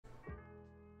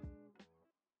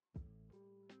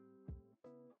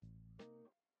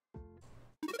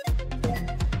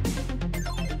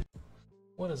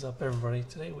What is up, everybody?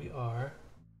 Today we are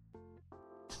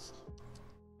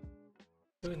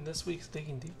doing this week's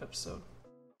Digging Deep episode.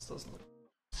 This doesn't look.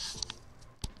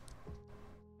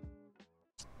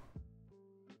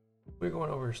 We're going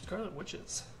over Scarlet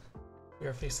Witches. We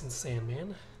are facing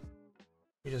Sandman.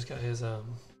 We just got his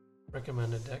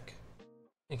recommended deck,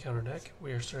 encounter deck.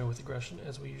 We are starting with aggression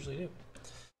as we usually do.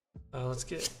 Let's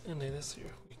get into this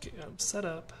here. We get set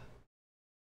up.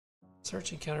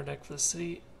 Search encounter deck for the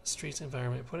city, streets,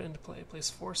 environment. Put it into play. Place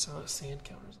 4 sand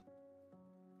counters.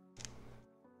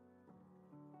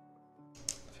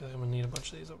 I feel like I'm gonna need a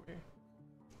bunch of these over here.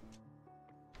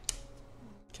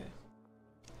 Okay.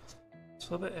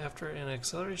 Flip it after an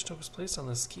acceleration token is placed on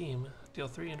the scheme. Deal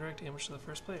 3 indirect damage to the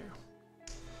first player.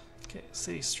 Okay,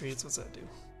 city, streets. What's that do?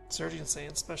 Surging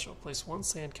sand special. Place 1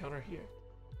 sand counter here.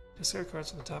 Discard cards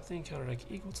from the top of the encounter deck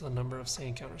equal to the number of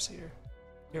sand counters here.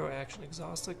 Hero action,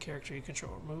 exhaust a character you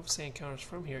control. Remove sand counters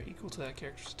from here equal to that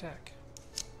character's attack.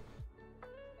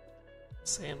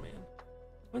 Sandman.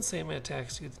 When Sandman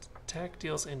attacks you, the attack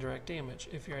deals indirect damage.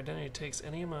 If your identity takes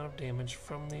any amount of damage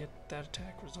from that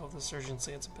attack, resolve the Surgeon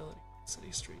Sand's ability.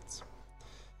 City streets.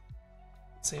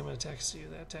 Sandman attacks you,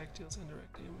 that attack deals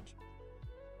indirect damage.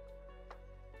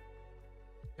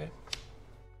 Okay.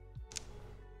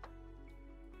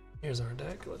 Here's our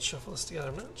deck. Let's shuffle this together.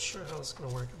 I'm not sure how this is going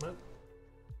to work. I'm not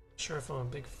sure if I'm a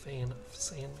big fan of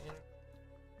Sandman.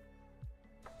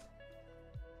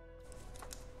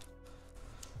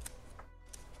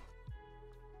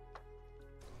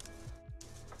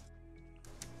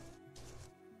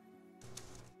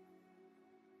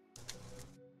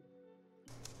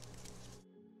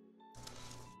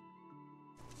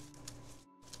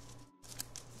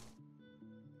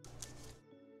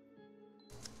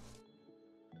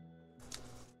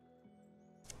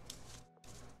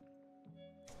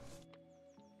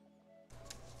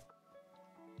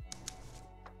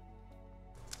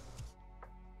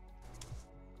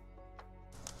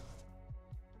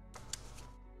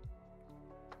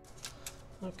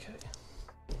 Okay,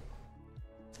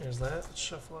 there's that. Let's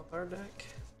shuffle up our deck.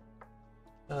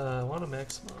 Want to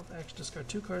Maximoff. Action, discard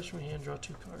 2 cards from your hand, draw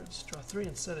 2 cards. Draw 3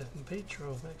 instead if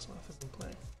Impatro of Maximoff is in play.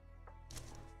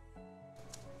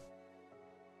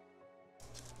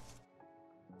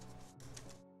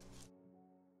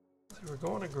 So we're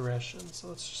going aggression, so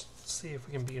let's just see if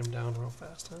we can beat him down real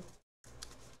fast, huh?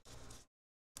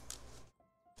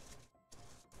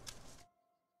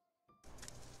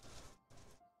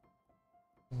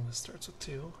 This starts with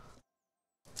 2.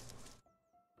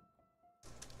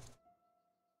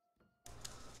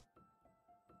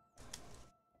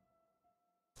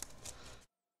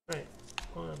 Right,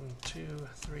 1, 2,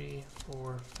 3,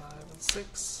 4, 5, and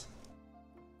 6.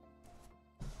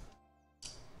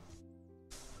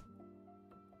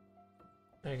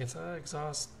 I guess I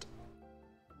exhaust.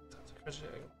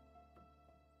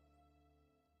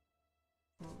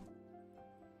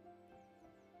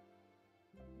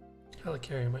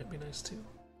 Helicarrier might be nice too.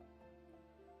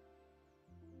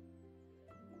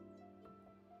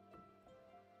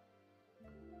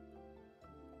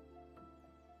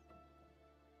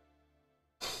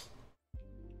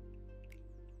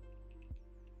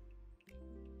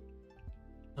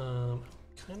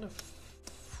 Kind of.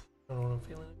 I don't know what I'm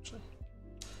feeling actually.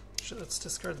 Let's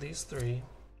discard these 3.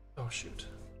 Oh shoot.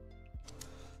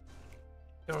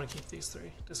 I don't want to keep these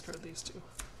 3. Discard these 2.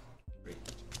 3,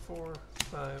 4,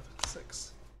 5,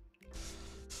 6.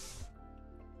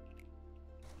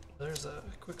 There's a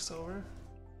Quicksilver.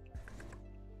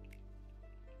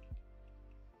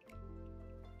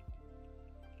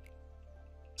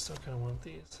 Still kind of want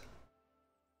these.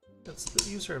 Let's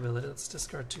use her ability. Let's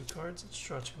discard 2 cards. Let's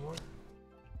draw 2 more.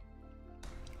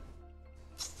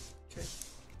 Okay.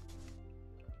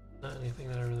 Not anything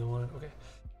that I really wanted. Okay.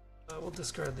 We'll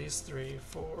discard these 3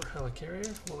 for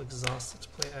Helicarrier. We'll exhaust it to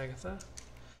play Agatha.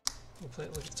 We'll play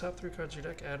it. Look at the top 3 cards of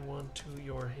your deck. Add 1 to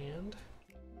your hand.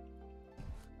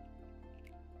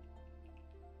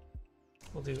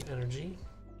 We'll do energy.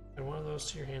 Add 1 of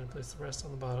those to your hand and place the rest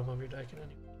on the bottom of your deck at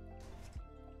any.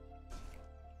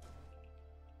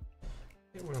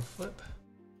 Okay, we're gonna flip.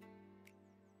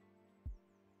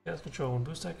 Cast control. When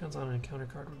boost icons on an encounter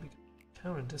card would be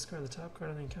counted, discard the top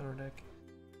card of the encounter deck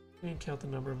and count the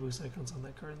number of boost icons on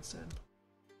that card instead.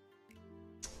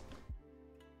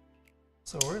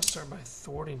 So we're going to start by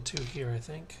thwarting 2 here, I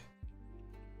think.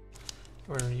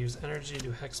 We're going to use energy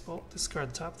to Hex Bolt. Discard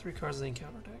the top 3 cards of the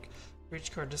encounter deck. For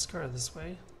each card discarded this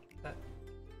way,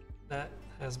 that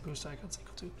has boost icons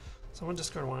equal to. So I'm going to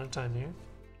discard 1 at a time here.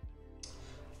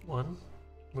 1.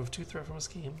 Move 2 threat from a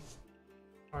scheme.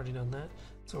 Already done that.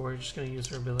 So we're just going to use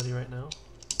her ability right now.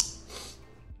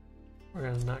 We're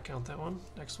gonna not count that one.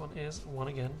 Next one is 1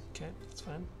 again. Okay, that's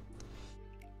fine.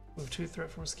 Move 2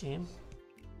 threat from a scheme.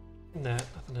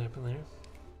 Nothing happened there.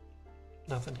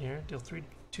 Nothing here. Deal 2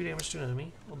 damage to an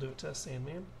enemy. We'll do it to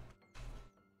Sandman.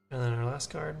 And then our last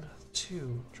card,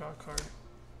 2. Draw a card.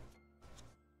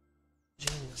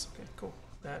 Genius. Okay, cool.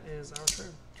 That is our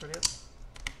turn. Ready up.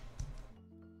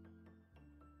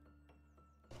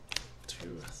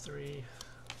 2, 3,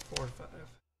 4, 5.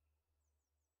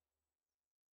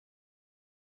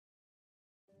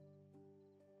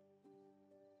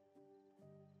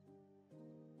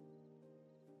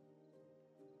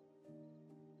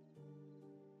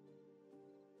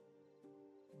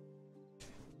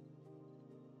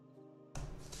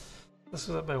 This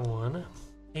goes up by 1.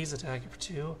 He's attacking for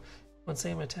 2. When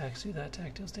Sam attacks you, that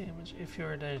attack deals damage. If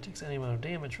your identity takes any amount of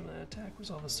damage from that attack,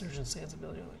 resolve the Surgeon Sand's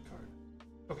ability on that card.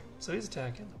 Okay, so he's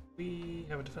attacking. We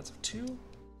have a defense of 2.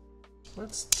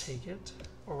 Let's take it.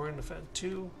 Or we're going to defend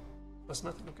 2 plus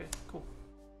nothing. Okay, cool.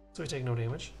 So we take no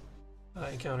damage.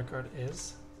 Encounter card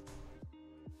is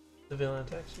the villain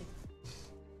attacks you.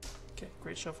 Okay,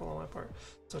 great shuffle on my part.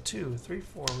 So 2, 3,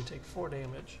 4. We take 4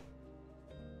 damage.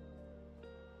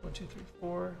 1, 2, 3,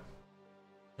 4.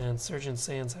 And Surgeon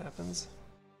Sands happens.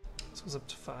 This goes up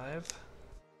to 5.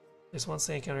 Place 1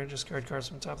 sand counter, discard cards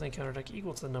from the top of the encounter deck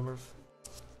equal to the number of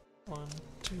 1,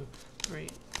 2, 3,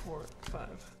 4, 5.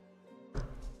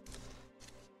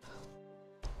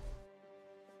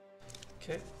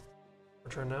 Okay,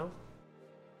 return now.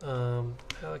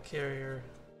 Helicarrier,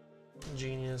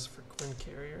 Genius for Quinn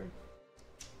Carrier.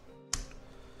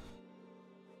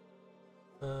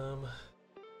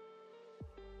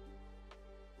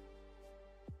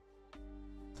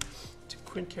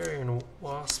 Quinn Carrier and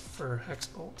Wasp for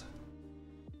Hexbolt.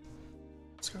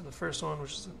 Discard the first one,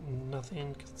 which is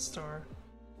nothing, star.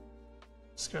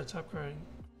 Discard the top card.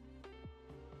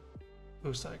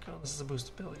 Boost icon. This is a boost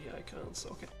ability icon,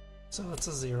 so okay. So that's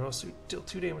a 0, so you deal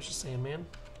 2 damage to Sandman.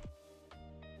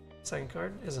 Second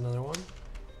card is another one.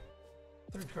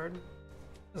 Third card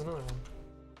is another one.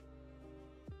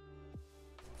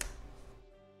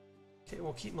 Okay,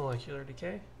 we'll keep Molecular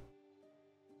Decay.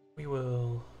 We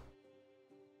will...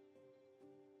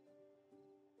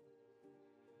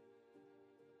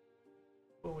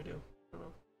 What do we do? I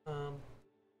don't know.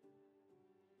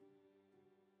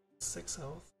 6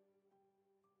 health.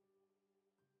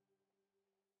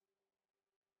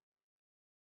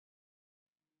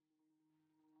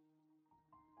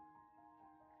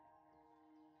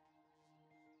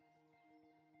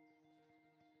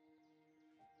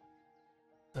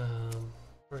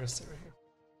 We're gonna stay right here.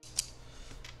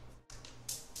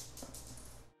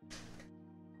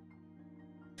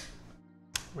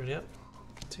 Ready up?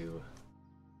 2,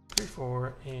 3,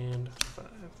 4, and 5.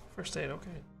 First aid,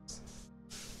 okay.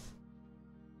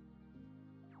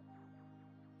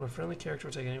 When a friendly character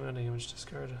will take any amount of damage,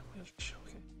 discard a magic.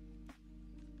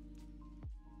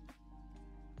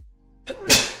 Okay.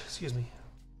 Excuse me.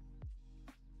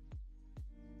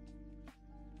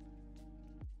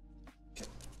 Okay.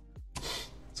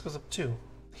 This goes up 2.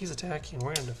 He's attacking,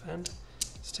 we're gonna defend.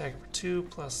 He's attacking for 2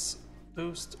 plus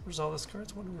boost. Resolve this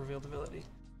card's one revealed ability.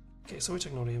 Okay, so we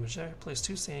took no damage there. Place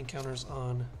 2 sand counters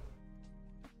on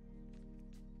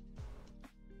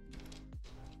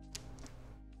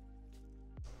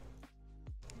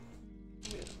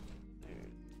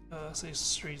say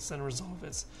streets, then resolve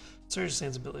its Surge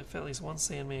Sand's ability. If at least 1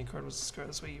 Sandman card was discarded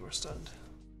this way, you were stunned.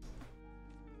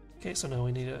 Okay, so now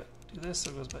we need to do this, so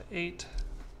it goes by 8.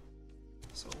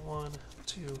 So 1,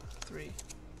 2, 3,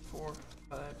 4,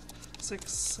 5,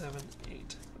 6, 7,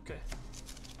 8. Okay.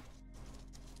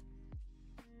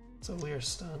 So we are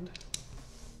stunned.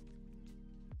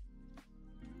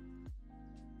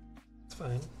 It's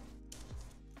fine.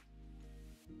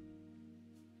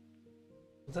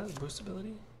 Is that a boost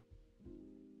ability?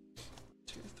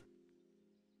 2, 3,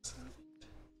 7,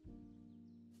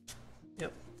 8.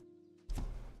 Yep.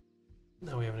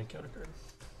 Now we have an encounter card.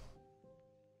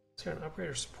 Discard an upgrade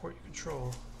or support you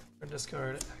control, or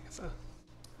discard Agatha.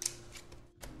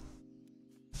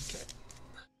 Okay.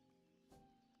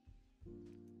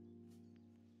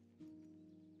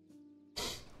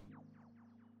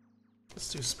 Let's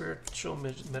do Spiritual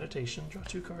Meditation. Draw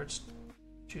 2 cards.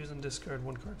 Choose and discard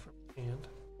 1 card from your hand.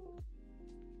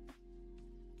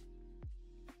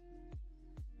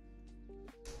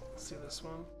 Let's do this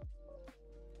one.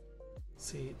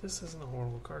 See, this isn't a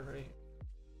horrible card right here.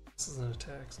 This is an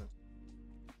attack. So.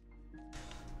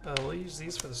 We'll use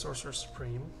these for the Sorcerer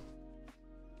Supreme.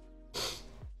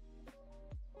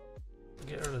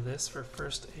 Get rid of this for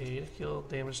first aid. Heal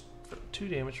damage for 2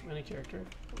 damage from any character.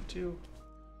 1, 2.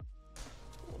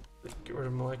 Get rid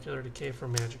of molecular decay for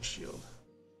magic shield.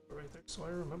 Right there, so I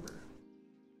remember.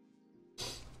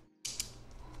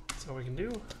 That's all we can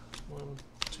do. 1,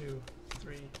 2,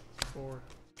 3, 4,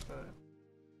 5,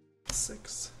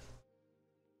 6.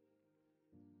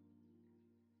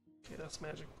 Okay, that's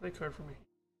magic. Play card for me.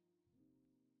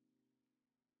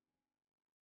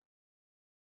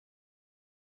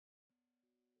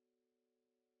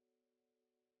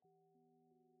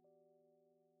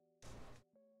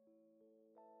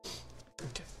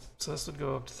 Okay, so this would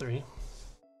go up to 3.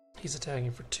 He's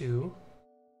attacking for 2.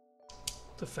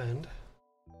 Defend.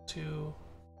 2.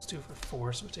 Let's do for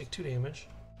 4, so we take 2 damage.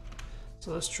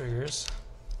 So this triggers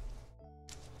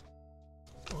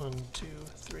 1, 2,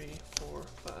 3, 4,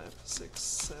 5, 6,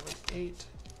 7, 8.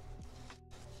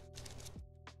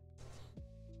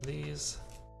 These.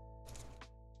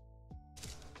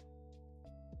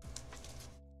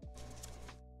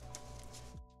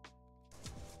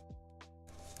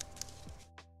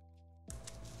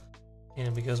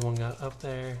 And because one got up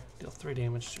there, deal 3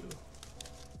 damage to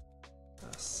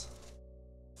us.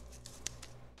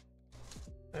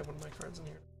 I have one of my cards in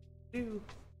here. 2.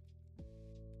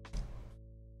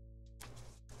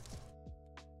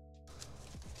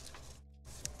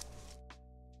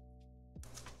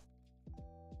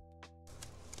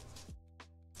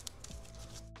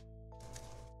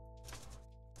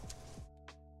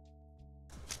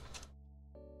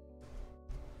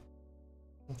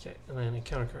 Okay, and then a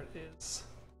counter card is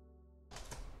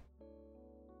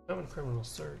Common Criminal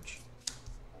Surge.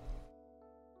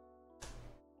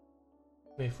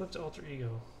 May flip to Alter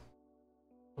Ego.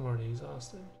 I'm already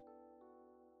exhausted.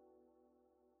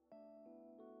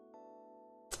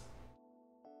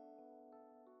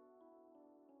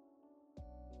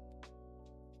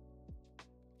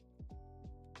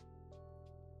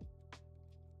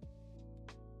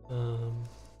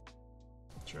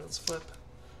 Sure, let's flip.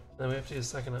 Then we have to do a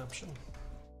second option.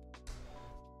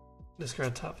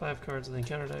 Discard top 5 cards of the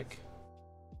encounter deck.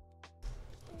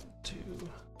 2,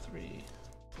 3,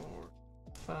 4,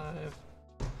 5.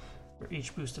 For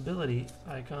each boost ability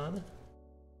icon,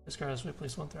 discard has to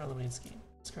place 1 threat on the main scheme.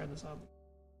 Discard this object.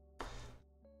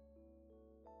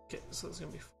 Okay, so there's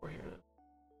gonna be 4 here now.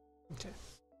 Okay.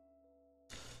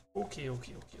 Okay.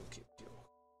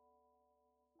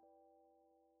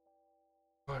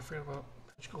 Oh, I forgot about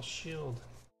Magical Shield.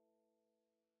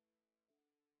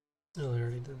 No, I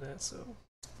already did that, so.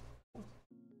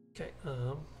 Okay,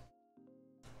 we're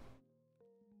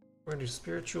gonna do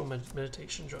Spiritual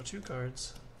Meditation, draw 2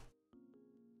 cards.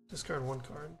 Discard 1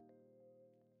 card.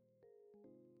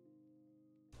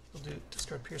 We'll do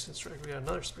discard Piercing Strike. We got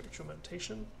another Spiritual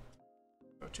Meditation.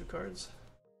 Draw 2 cards.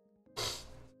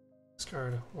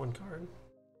 Discard 1 card.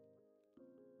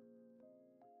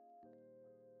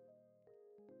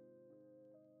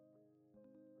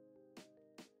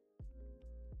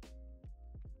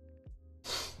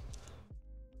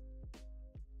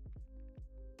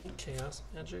 Chaos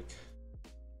Magic.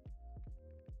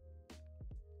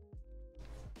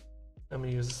 I'm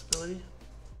gonna use this ability.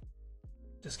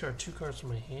 Discard 2 cards from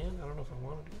my hand. I don't know if I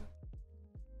want to do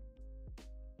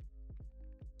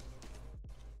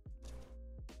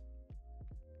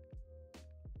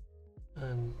that.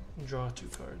 And draw 2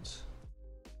 cards.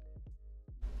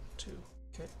 2.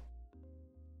 Okay.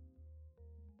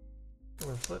 I'm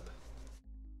gonna flip.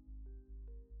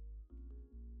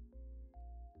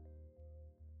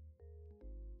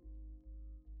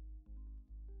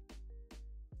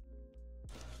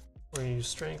 We're going to use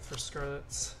Strength for Scarlet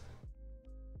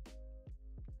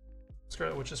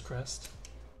Witch's Crest.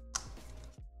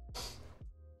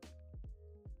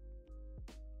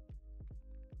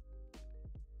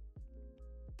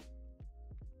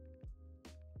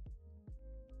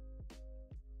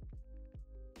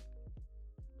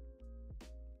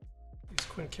 Use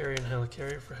Quincarrier and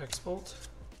Helicarrier for Hex Bolt.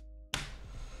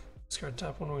 Discard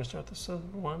top 1. We're going to start this with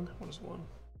 1. What is 1?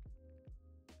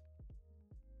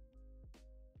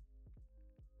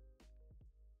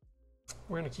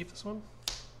 We're going to keep this one.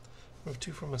 Move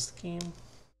 2 from a scheme.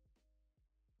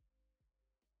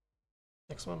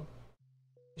 Next one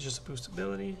is just a boost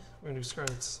ability. We're going to do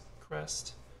Scarlet's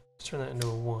Crest to turn that into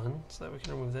a 1 so that we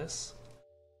can remove this.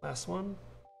 Last one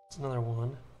is another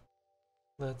 1.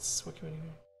 Let's, what can we do?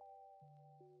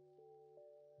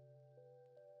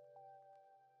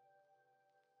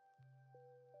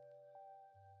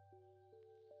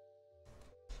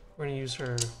 We're going to use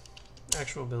her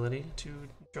actual ability to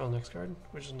draw the next card,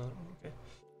 which is another one. Okay.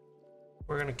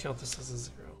 We're going to count this as a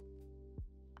 0.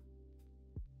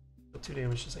 So 2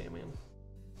 damage to Sandman.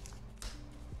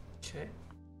 Okay.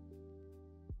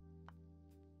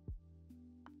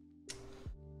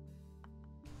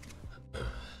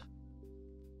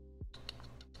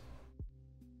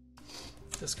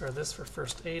 Discard this for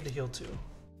first aid to heal 2.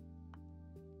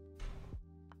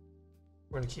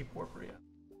 We're gonna keep Warp ready up.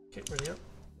 Okay, ready up.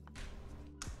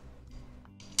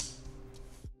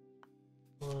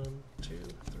 1, 2,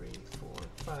 3, 4,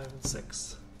 5, and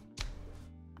 6.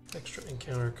 Extra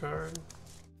encounter card.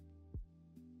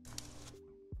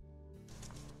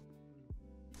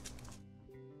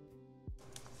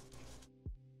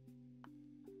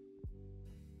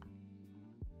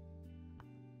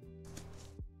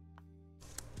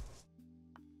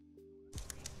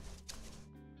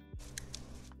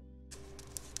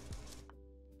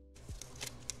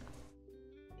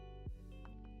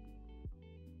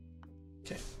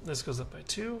 Okay, this goes up by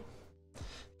 2.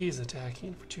 He's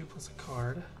attacking for 2 plus a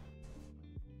card.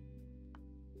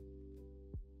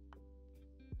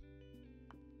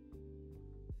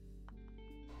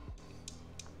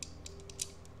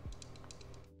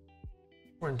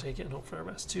 We're gonna take it and hope for our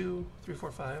best. 2, 3,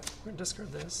 4, 5. We're gonna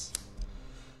discard this.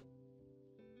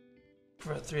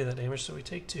 Prevent 3 of that damage, so we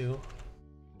take 2.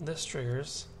 This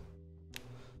triggers.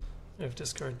 We have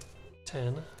discard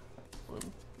 10. 1,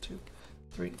 2,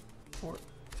 3, 4,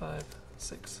 5,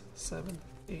 6, 7,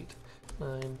 8,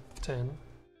 9, 10.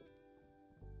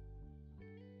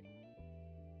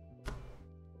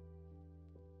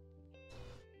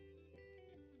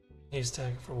 He's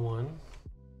attacking for 1.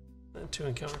 And 2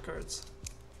 encounter cards.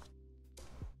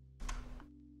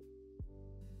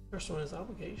 First one is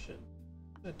Obligation.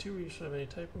 Add 2 reach of any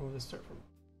type, remove the start from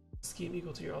scheme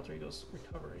equal to your alter ego's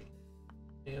recovery.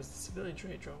 It has the civilian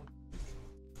trait drawn.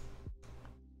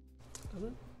 Does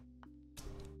it?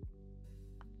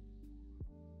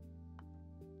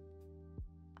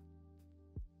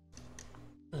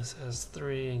 This has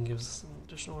 3 and gives us an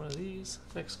additional one of these.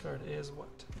 Next card is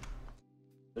what?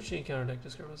 13 encounter deck,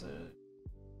 discard was it?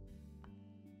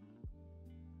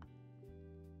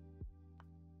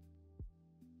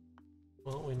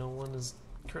 Well, we know one is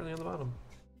currently on the bottom.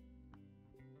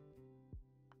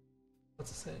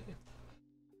 What's it say?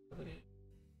 Okay.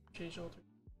 Change alter.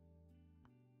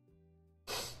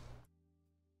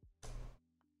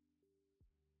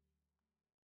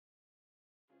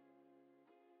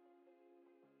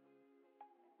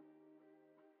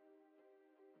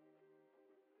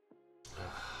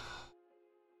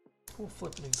 We'll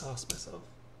flip and exhaust myself.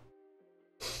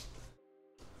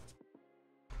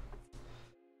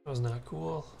 That was not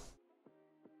cool.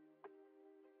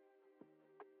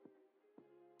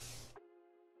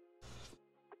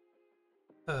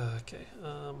 Okay,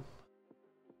 I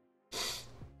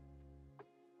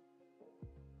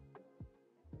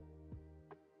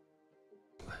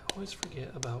always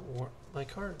forget about my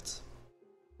cards.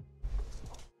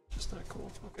 Just not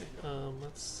cool. Okay,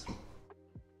 let's...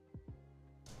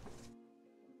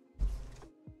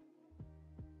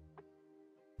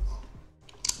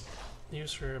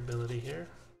 use her ability here.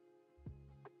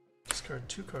 Discard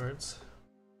 2 cards.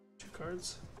 2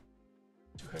 cards.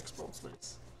 2 hex bolts,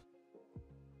 nice.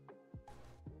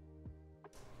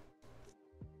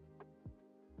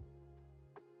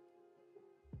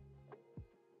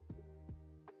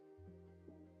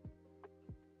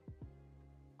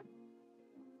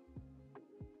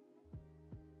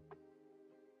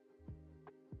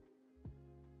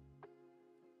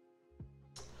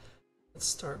 Let's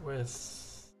start with...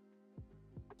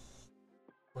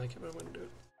 I like it, but I'm gonna do it.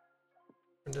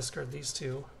 I'm gonna discard these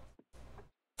 2.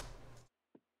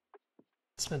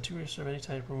 Spend 2 resources of any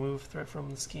type. Remove threat from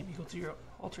the scheme equal to your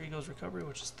alter ego's recovery,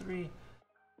 which is 3.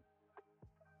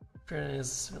 Okay,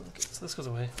 so this goes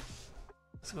away.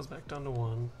 This goes back down to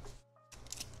 1.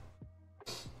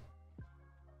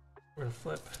 We're gonna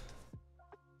flip.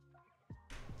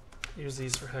 Use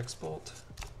these for hex bolt.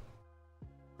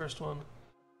 First one,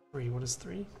 3. What is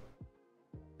 3?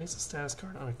 Place a status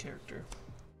card on a character.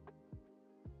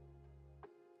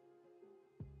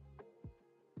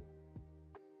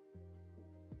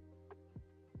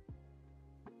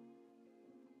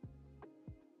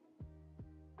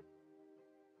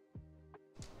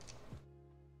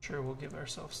 Sure, we'll give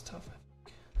ourselves tough, I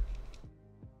think.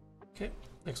 Okay,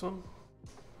 next one.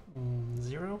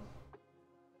 0.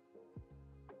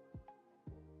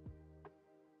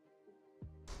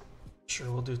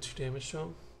 Sure, we'll do 2 damage to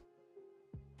him.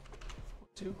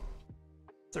 2.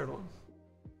 Third one.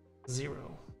 0.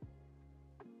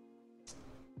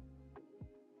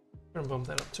 We're gonna bump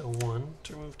that up to a 1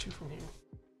 to remove 2 from here.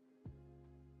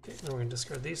 Okay, then we're gonna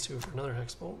discard these 2 for another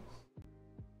hex bolt.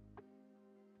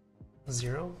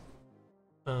 0.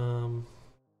 We're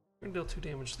gonna deal 2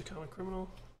 damage to the common criminal.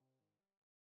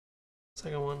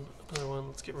 Second one, another one.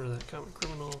 Let's get rid of that common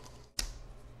criminal.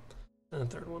 And the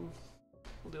third one,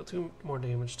 we'll deal 2 more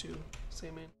damage to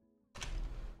same main.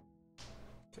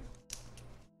 Okay.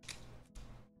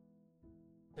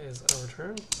 Is our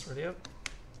turn. It's ready up.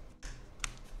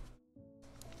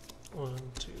 1,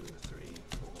 2, 3,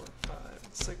 4, 5,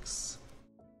 6.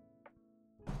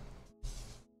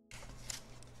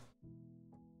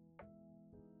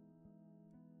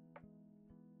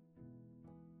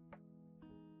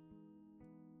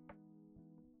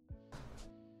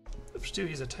 For 2,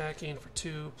 he's attacking for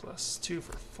 2 plus 2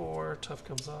 for 4. Tough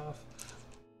comes off.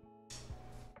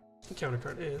 The counter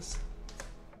card is.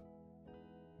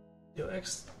 Deal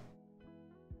X.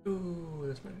 Ooh,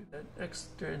 this might be bad. X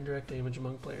indirect damage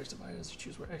among players divided as you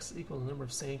choose, where X equals the number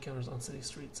of sand counters on city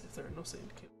streets if there are no sand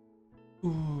counters.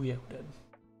 Ooh, yeah, we're dead.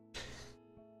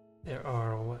 There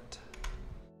are what?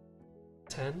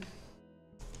 10?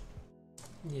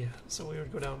 Yeah, so we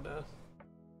would go down to a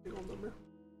big old number.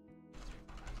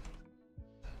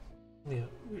 Yeah,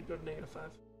 we'd go to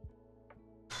 -5.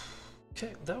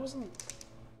 Okay, that wasn't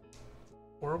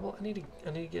horrible. I need to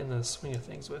get in the swing of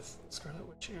things with Scarlet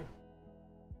Witch here.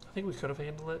 I think we could have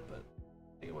handled it, but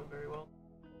I think it went very well.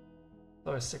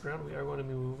 Otherwise, stick around. We are going to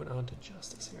be moving on to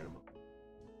Justice here in a moment.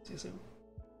 See you soon.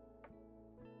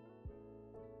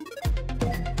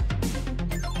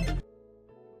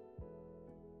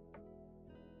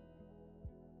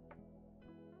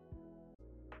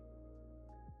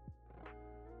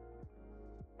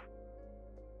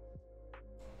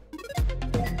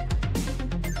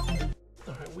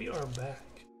 Alright, we are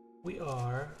back. We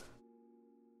are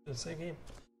in the same game.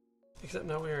 Except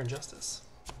now we are in Justice.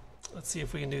 Let's see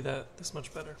if we can do that this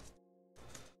much better.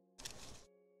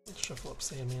 Let's shuffle up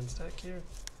Sandman's deck here.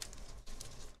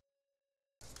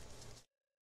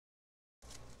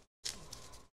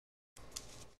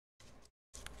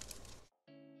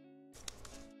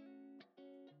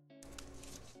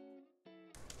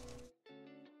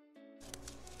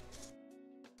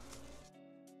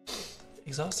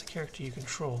 Exhaust a character you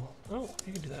control. Oh,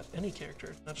 you can do that. Any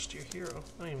character, not just your hero.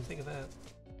 I didn't even think of that.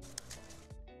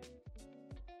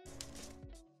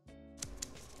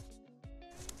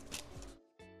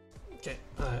 Okay,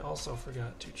 I also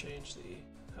forgot to change the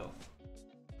health.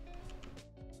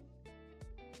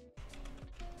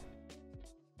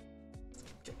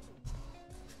 Okay.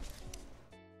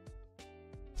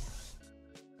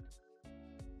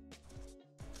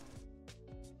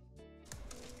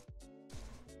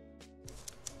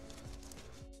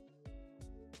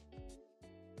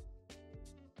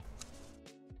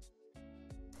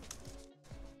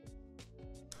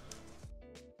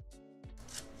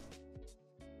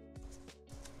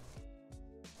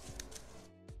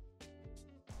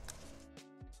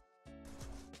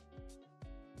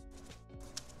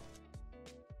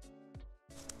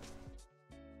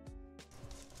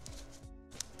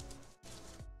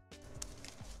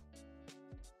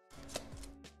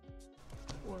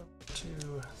 One,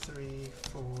 2, 3,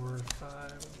 4,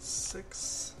 5, and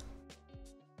 6.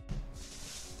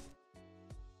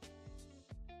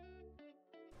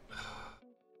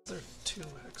 There are 2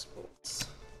 hex bolts.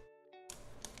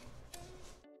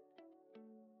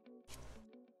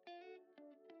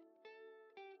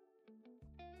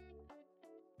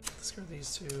 Screw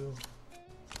these 2.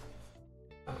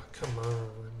 Oh, come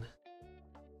on.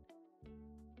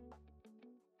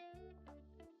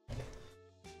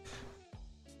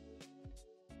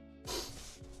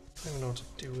 I don't even know what to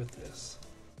do with this.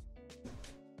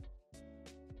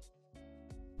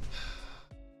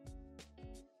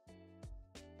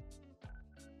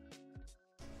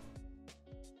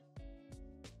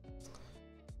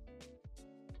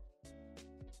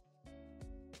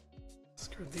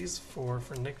 Screw these 4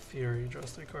 for Nick Fury.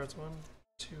 Draws 3 cards. 1,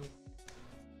 2,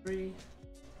 3.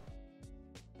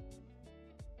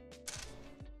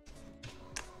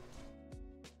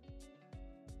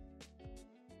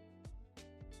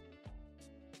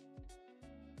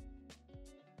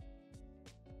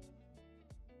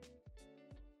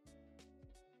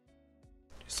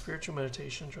 Spiritual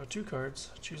Meditation, draw 2 cards,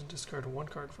 choose and discard 1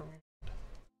 card from your hand.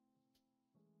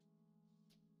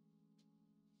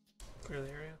 Clear the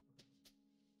area.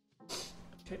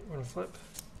 Okay, we're going to flip.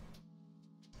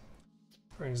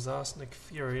 We're going to exhaust Nick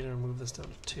Fury and move this down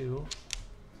to 2.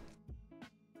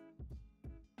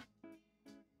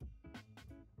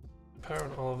 Power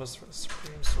on all of us for the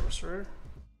Supreme Sorcerer.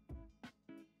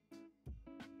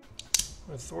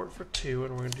 We're going to thwart for 2,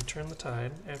 and we're going to do Turn the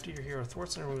Tide. After your hero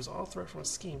thwarts and removes all threat from a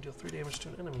scheme, deal 3 damage to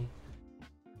an enemy.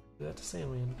 Do that to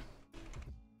Sandman.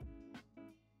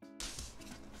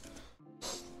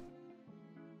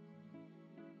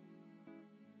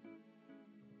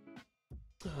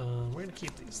 We're going to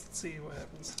keep these. Let's see what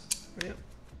happens. Ready up?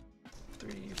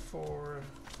 3, 4,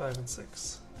 5, and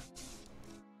 6.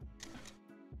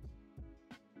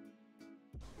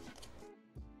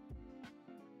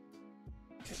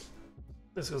 Okay.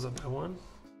 This goes up by 1.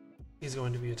 He's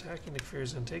going to be attacking. Nick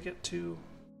Fury's going to take it. 2,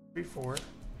 3, 4.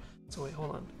 So wait,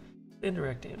 hold on.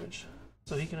 Indirect damage.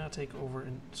 So he cannot take over,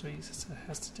 and so he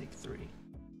has to take 3.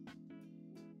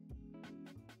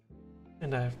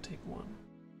 And I have to take 1.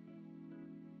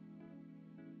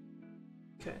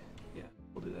 Okay, yeah,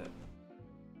 we'll do that.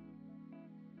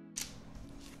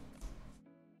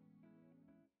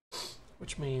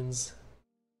 Which means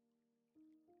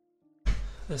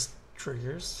this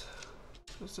triggers,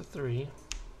 goes to 3.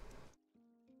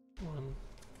 1,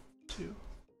 2,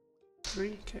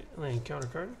 3. Okay, and then counter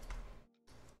card.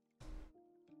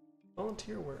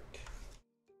 Volunteer work.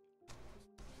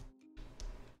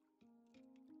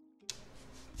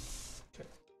 Okay.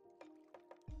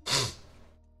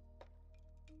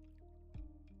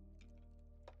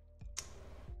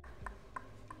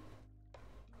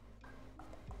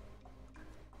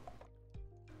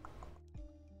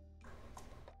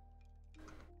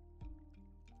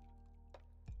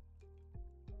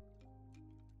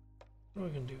 What are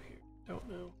we gonna do here? Don't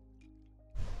know.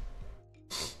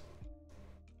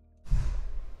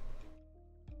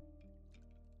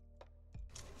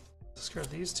 Discard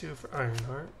these 2 for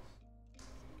Ironheart.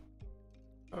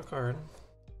 Draw a card.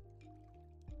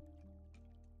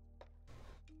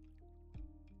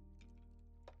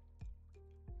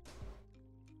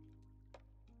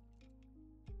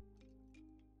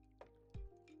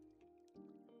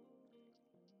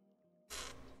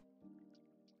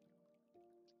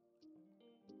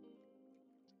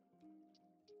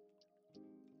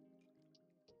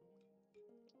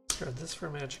 Discard this for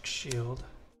Magic Shield.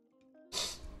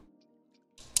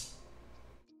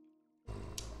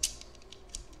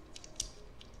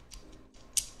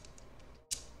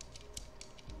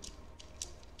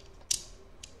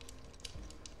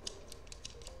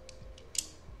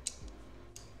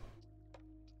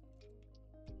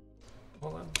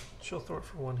 Hold on, she'll throw it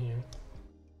for 1 here.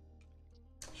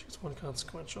 She gets 1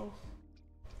 consequential.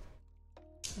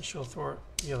 And she'll throw it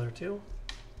the other 2.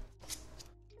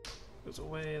 Goes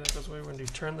away, that goes away. We're going to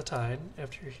do Turn the Tide.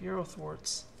 After your hero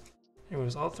thwarts, it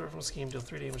removes all threat from a scheme, deal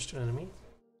 3 damage to an enemy.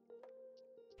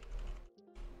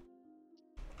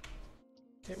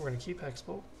 Okay, we're going to keep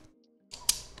Hexbolt.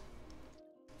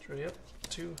 Ready up.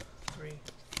 2, 3,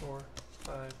 4,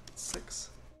 5, 6.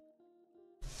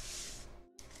 This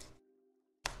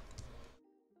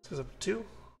goes up to 2.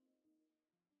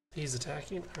 He's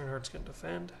attacking. Ironheart's going to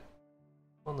defend.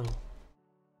 Well, no. I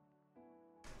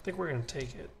think we're going to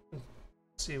take it and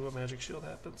see what Magic Shield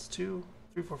happens. 2,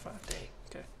 3, 4, 5. Dang.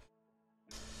 Okay.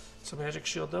 So Magic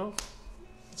Shield though.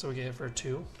 So we get hit for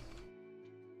 2.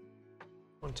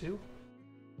 1, 2.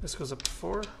 This goes up to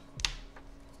 4.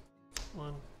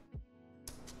 1,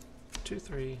 2,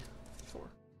 3, 4.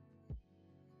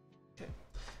 Okay.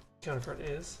 Counter card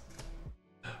is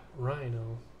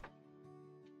Rhino.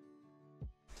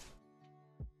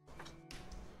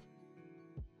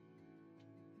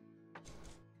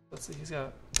 Let's see, he's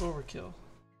got Overkill.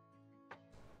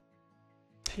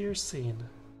 Piercing.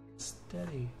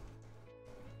 Steady.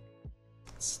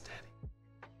 Steady.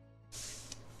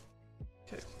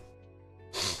 Okay.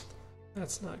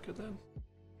 That's not good then.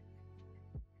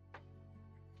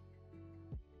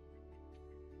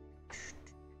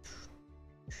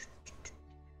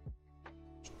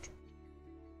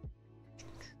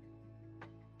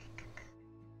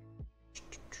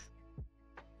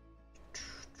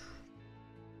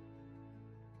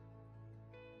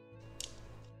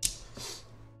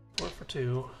 For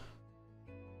 2.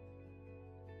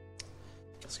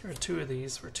 Discard 2 of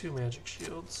these for 2 Magic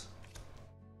Shields.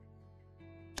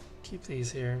 Keep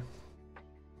these here.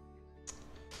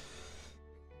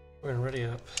 We're gonna ready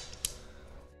up.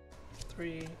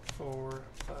 3, 4,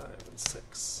 5, and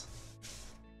 6.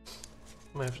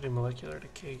 I might have to do Molecular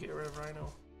Decay, get rid of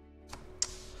Rhino.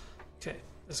 Okay,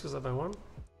 this goes up by 1.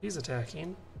 He's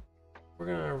attacking. We're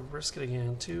gonna risk it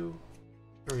again. 2,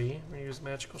 3. We're gonna use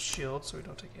Magical Shield so we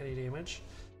don't take any damage.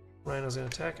 Rhino's gonna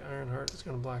attack. Ironheart is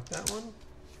gonna block that one.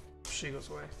 She goes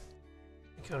away.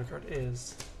 The counter card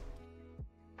is.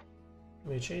 You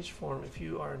may change form. If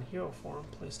you are in hero form,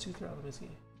 place 2 throughout the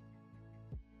busy.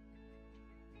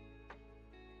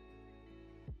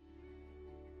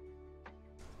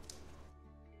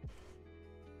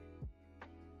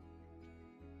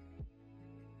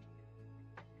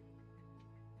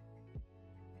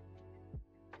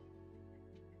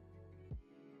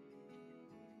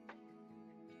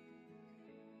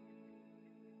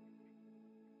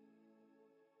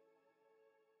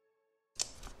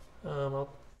 I'll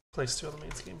place 2 on the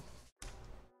main scheme.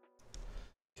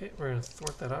 Okay, we're going to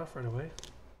thwart that off right away.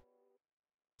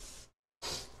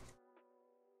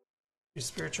 Use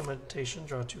Spiritual Meditation,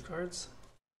 draw 2 cards.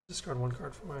 Discard one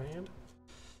card from our hand.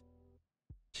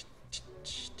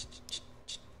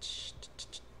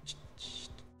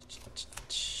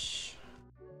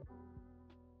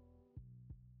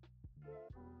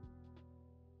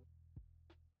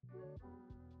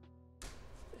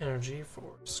 Energy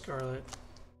for Scarlet,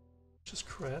 just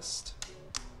Crest.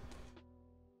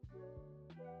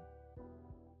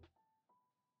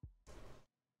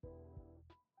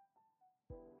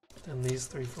 Then these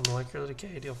three for Molecular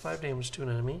Decay deal 5 damage to an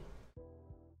enemy.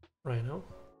 Rhino.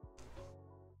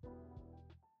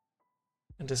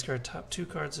 And discard top 2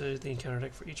 cards of the encounter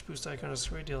deck for each boost icon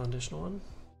destroy, deal an additional 1.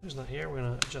 There's not here, we're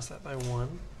going to adjust that by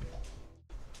 1.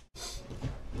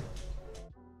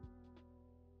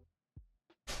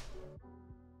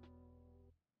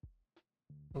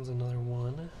 There's another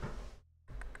 1.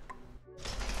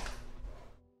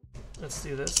 Let's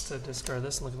do this to discard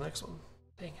this and look at the next one.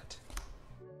 Dang it.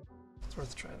 It's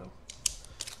worth a try though.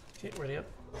 Okay, ready up.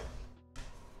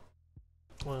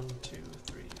 1, 2,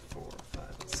 3, 4, 5,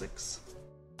 and 6.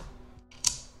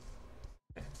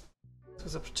 Okay. So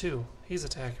it's up to 2. He's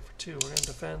attacking for 2. We're going to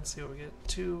defend, see what we get.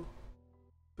 2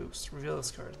 boost. Reveal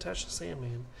this card. Attach to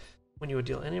Sandman. When you would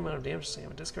deal any amount of damage to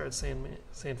Sandman, discard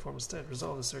sand form instead.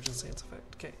 Resolve the Surgeon Sand's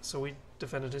effect. Okay, so we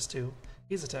defended his 2.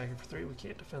 He's attacking for 3. We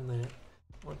can't defend that.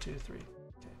 1, 2, 3.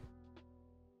 Okay.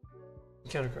 The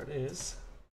counter card is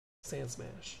Sand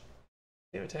Smash.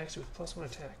 It attacks you with +1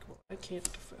 attack. Well, I can't.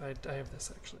 I have this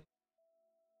actually.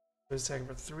 He's attacking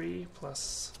for 3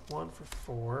 +1 for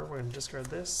 4. We're going to discard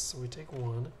this, so we take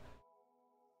 1,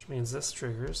 which means this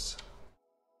triggers.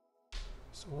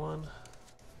 So 1,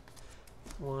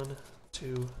 1,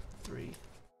 2, 3,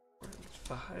 4,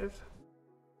 5.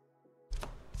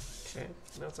 Okay,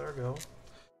 that's our go.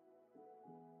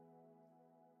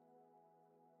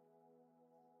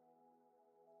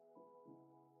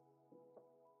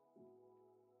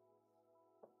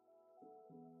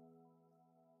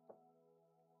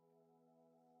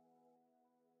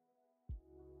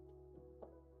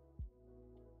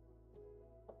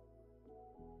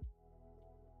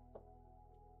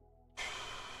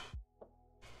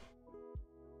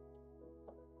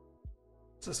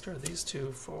 Let's discard these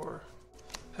 2 for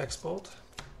Hex Bolt.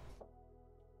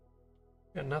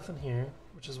 Got nothing here,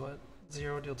 which is what?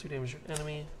 0, deal 2 damage to an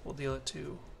enemy. We'll deal it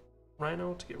to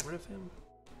Rhino to get rid of him.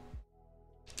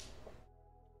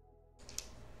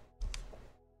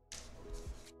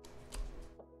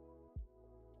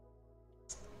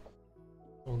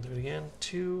 We'll do it again.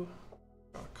 2,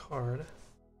 draw a card.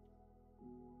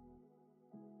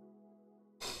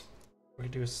 We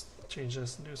do change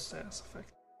this and do a status effect.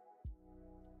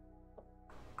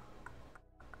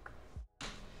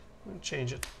 I'm going to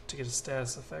change it to get a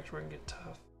status effect. We're going to get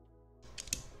tough.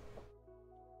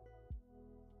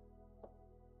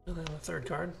 And then the third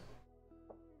card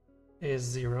is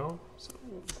 0, so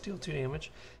we'll deal 2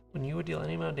 damage. When you would deal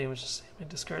any amount of damage to Sandman,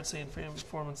 discard Sand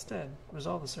form instead.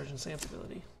 Resolve the Surgeon Sand's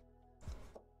ability.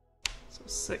 So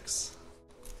 6,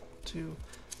 2,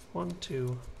 1,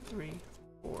 2, 3,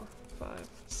 4, 5,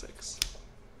 6.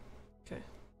 Okay.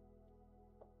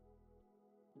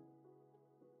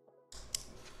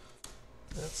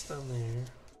 That's done there.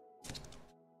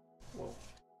 Whoa.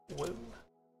 Whoa.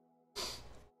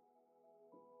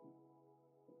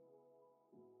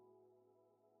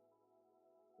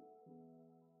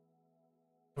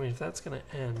 I mean, if that's going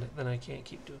to end, then I can't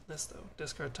keep doing this, though.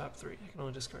 Discard top 3. I can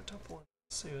only discard top 1.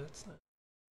 So that's not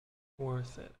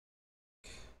worth it.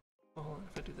 Oh, hold on,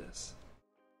 if I do this.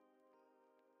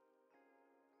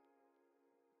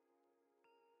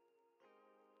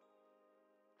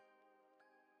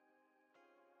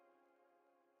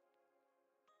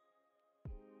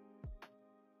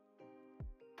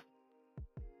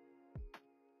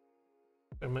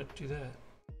 I might do that.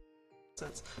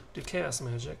 Let's do Chaos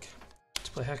Magic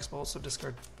to play Hex Bolt, so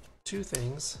discard 2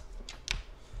 things.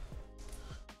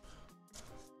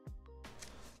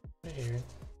 Right here.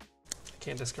 I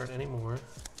can't discard any more.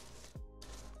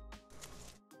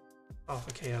 Off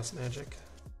of Chaos Magic.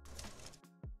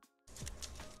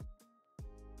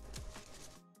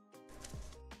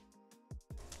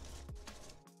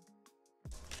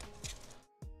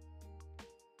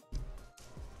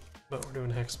 But we're doing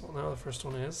Hex Bolt now. The first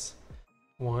one is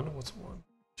 1. What's 1?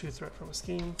 2 threat from a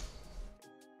scheme.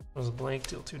 That was a blank.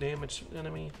 Deal 2 damage to an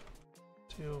enemy.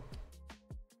 2.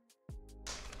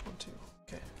 1, 2.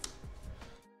 Okay.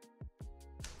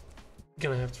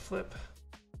 Gonna have to flip.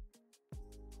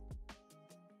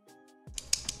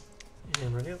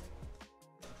 And ready up.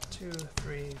 2,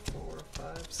 3, 4,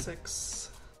 5, 6.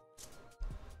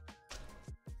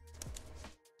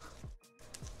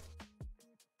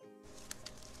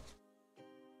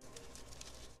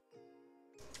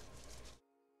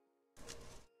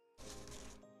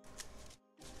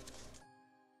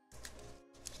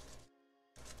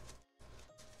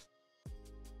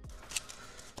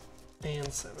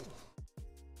 And 7.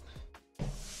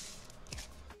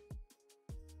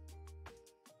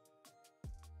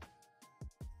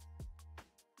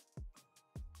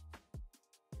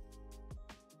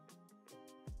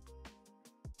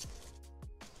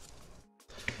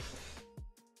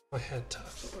 I had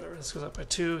tough. Whatever. This goes up by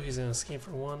 2. He's in a scheme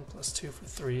for 1 plus 2 for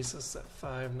 3, so this is at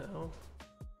 5 now.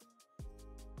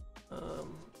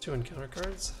 2 encounter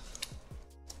cards.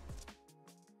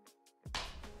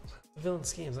 The villain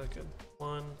scheme's not good.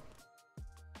 1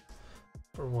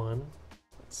 for 1.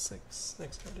 That's 6.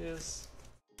 Next card is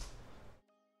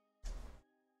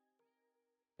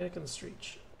Panic on the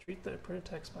Street. Treat the printed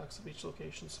text box of each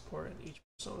location support and each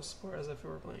persona support as if it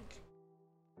were blank.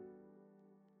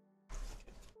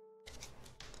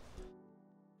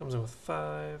 Comes in with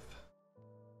 5.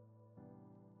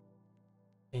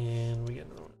 And we get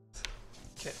another one.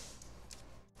 Okay.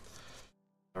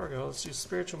 There we go. Let's do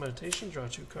Spiritual Meditation. Draw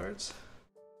 2 cards.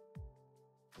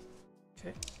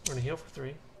 Okay. We're going to heal for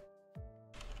 3.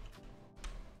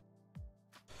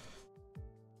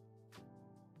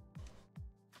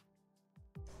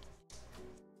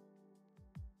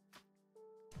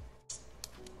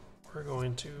 We're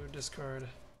going to discard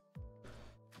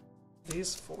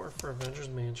these 4 for Avengers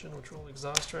Mansion, which will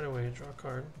exhaust right away. Draw a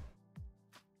card.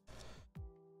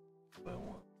 By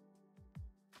 1.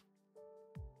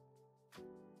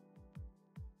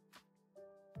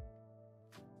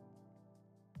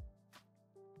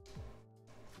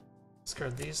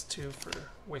 Discard these 2 for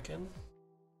Wiccan,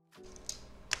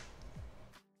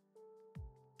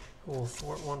 who will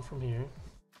thwart 1 from here.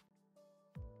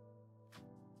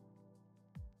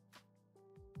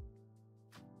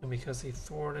 And because he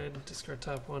thwarted, discard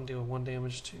top 1, deal 1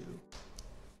 damage to.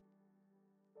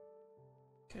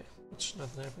 Okay, which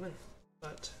nothing happened there.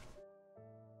 But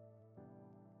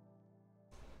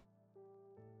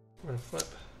we're gonna flip.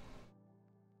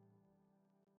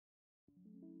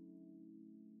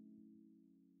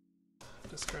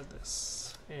 Discard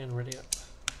this and ready up.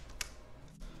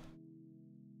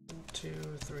 1, 2,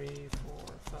 3, 4,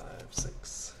 5,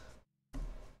 6.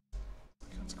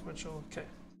 Consequential. Okay.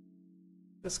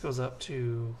 This goes up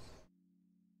to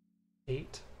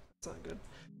 8. That's not good.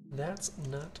 That's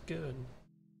not good.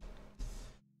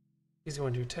 He's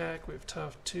going to attack. We have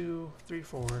tough 2, 3,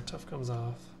 4. Tough comes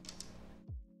off.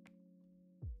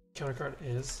 Counter card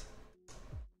is.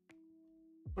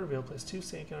 Reveal, place 2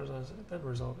 sand counters on it, then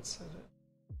resolve it. So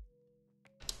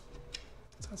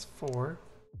that's 4.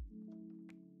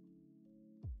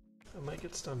 I might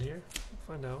get stunned here.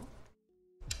 We'll find out.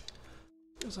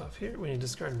 Goes off here. We need to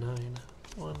discard 9.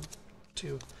 1,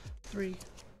 2, 3,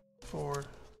 4,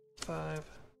 5,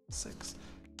 6,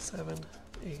 7,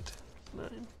 8,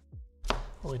 9.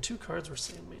 Only 2 cards were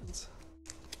Sandmans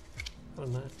out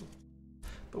of 9.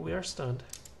 But we are stunned.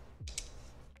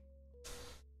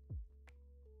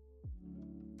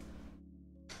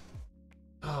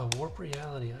 Oh, Warp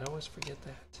Reality. I always forget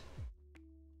that.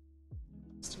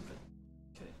 Stupid.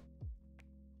 Okay.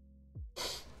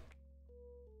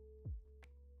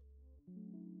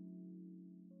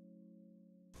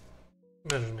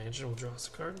 Avengers Mansion will draw us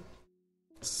a card.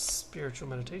 Spiritual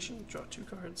Meditation. Draw 2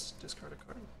 cards. Discard a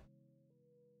card.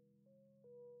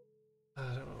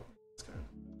 I don't know. Discard.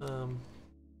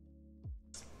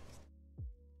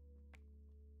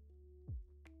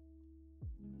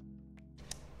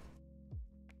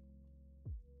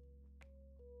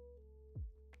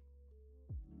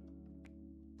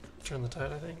 Turn the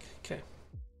tide, I think. Okay.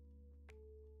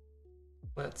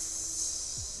 Let's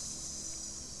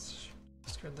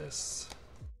discard this.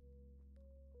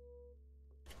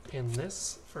 And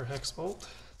this for Hex Bolt.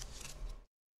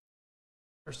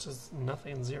 First is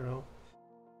nothing, 0.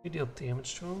 We deal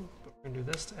damage to him, but we're gonna do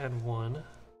this to add 1.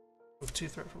 Move 2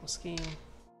 threat from a scheme.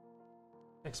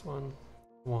 Next one,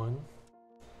 1.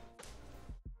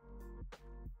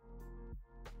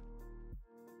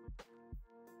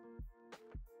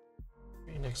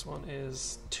 Next one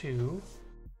is 2.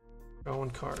 Draw 1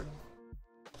 card.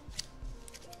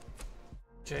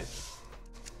 Okay.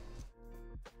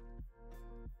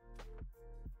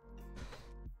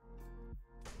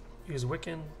 Use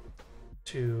Wiccan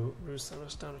to reduce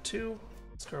Thanos down to 2.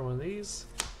 Discard 1 of these.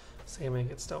 Sandman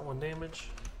gets dealt 1 damage.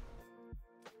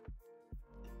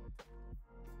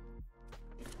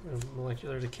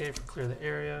 Molecular Decay for clear the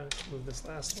area. Move this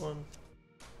last one.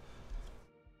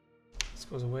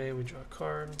 Goes away, we draw a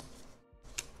card.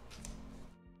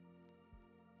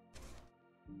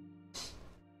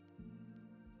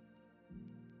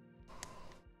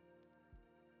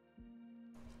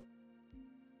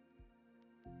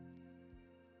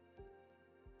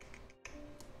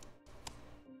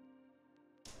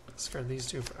 Discard these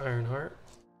 2 for Ironheart.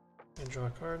 And draw a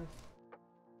card.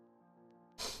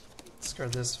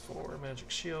 Discard this for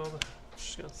Magic Shield.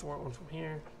 She's gonna thwart one from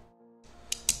here.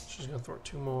 She's gonna thwart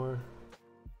two more.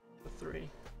 For 3.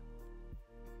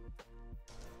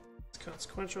 It's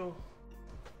consequential.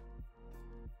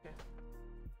 Okay.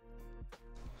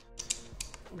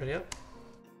 Ready up.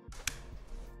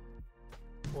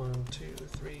 1, 2,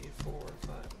 3, 4,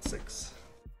 5, 6.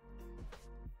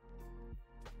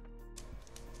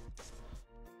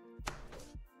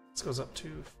 This goes up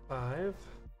to 5.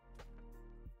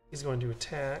 He's going to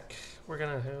attack. We're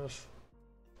gonna have.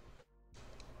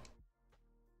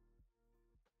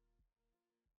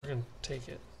 We're gonna take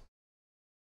it.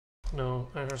 No,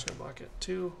 Ironheart's gonna block it.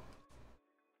 2,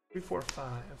 3, 4,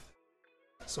 5.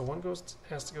 So 1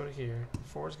 has to go to here.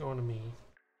 4 is going to me.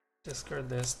 Discard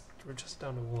this. We're just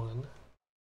down to 1.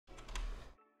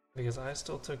 Because I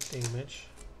still took damage.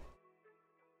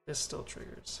 This still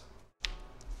triggers.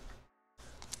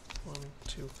 1,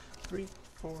 2, 3,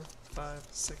 4, 5,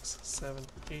 6, 7,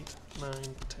 8, 9,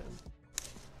 10.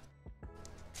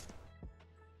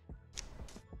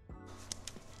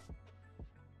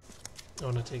 I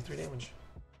want to take 3 damage.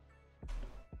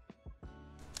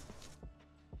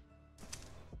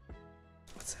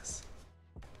 What's this?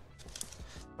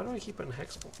 Why do I keep putting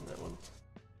Hex Bolt in that one?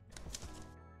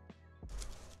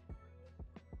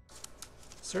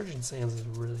 Surgeon Sands is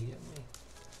really getting me.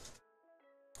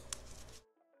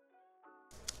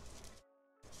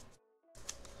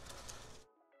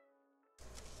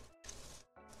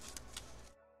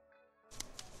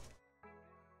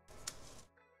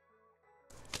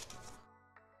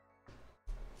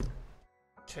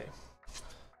 Okay.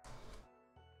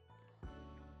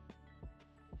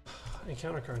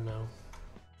 Encounter card now.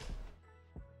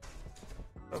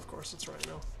 Of course it's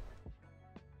Rhino.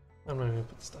 I'm not even gonna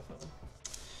put the stuff on.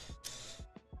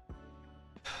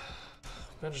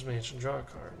 Avengers Mansion, draw a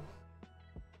card.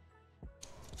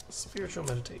 Spiritual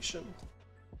Meditation.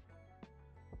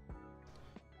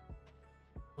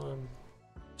 1,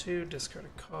 2, discard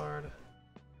a card.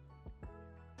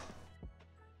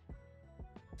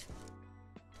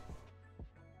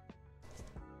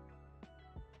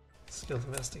 Skilled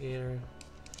Investigator.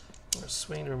 Or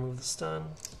swing to remove the stun.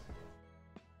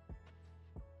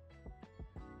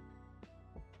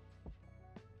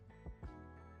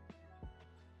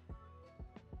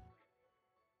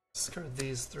 Discard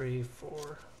these 3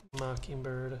 for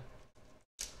Mockingbird,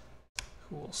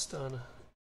 who will stun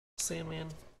Sandman.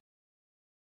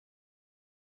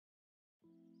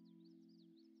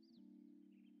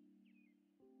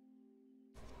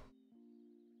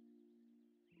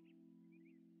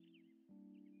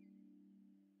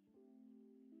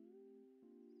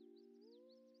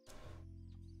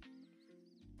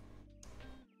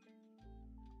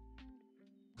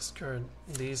 Discard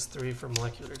these 3 for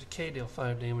Molecular Decay, deal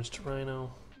 5 damage to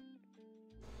Rhino.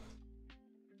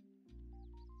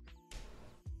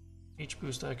 Each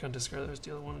boost icon discard others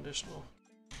deal 1 additional.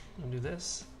 I'm gonna do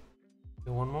this.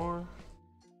 Do 1 more.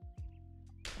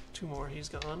 2 more, he's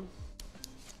gone.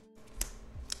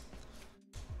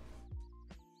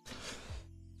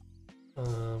 We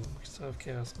still have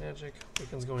Chaos Magic.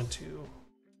 Wiccan's going to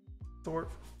thwart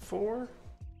 4.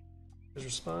 His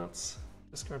response.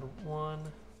 Discard 1.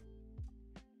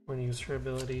 We're going to use her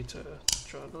ability to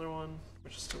draw another one,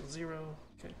 which is still 0.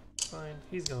 Okay, fine.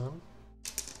 He's gone.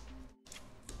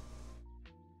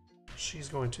 She's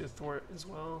going to thwart as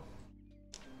well.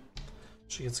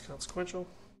 She gets consequential.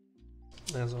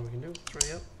 That's all we can do. It's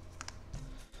ready up.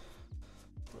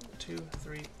 1, 2,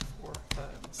 3, 4, 5,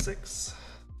 6.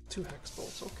 2 Hex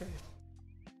Bolts. Okay.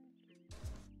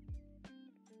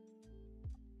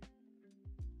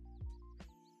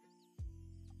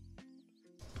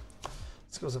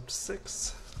 Goes up to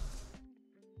 6.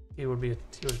 He would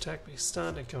attack, but he's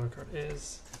stunned, and counter card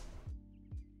is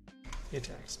he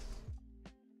attacks.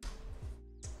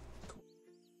 Cool.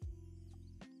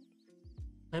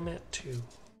 I'm at 2,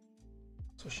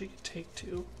 so she can take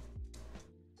 2.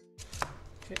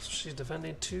 Okay, so she's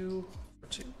defending 2 for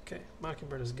 2. Okay,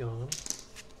 Mockingbird is gone.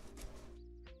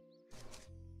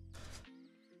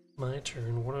 My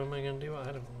turn. What am I gonna do?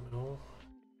 I don't know.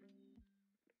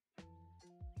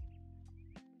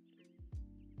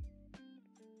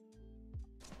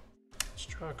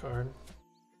 Draw a card.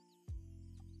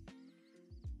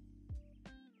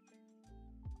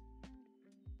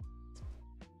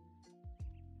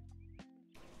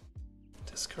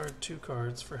 Discard 2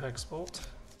 cards for Hex Bolt.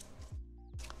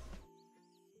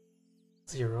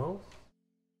 0.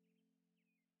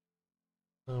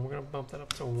 We're going to bump that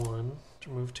up to 1 to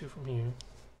remove 2 from here.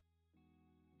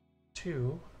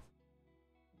 2.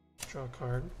 Draw a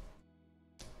card.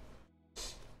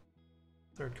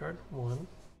 Third card, 1.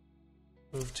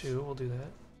 Move 2, we'll do that.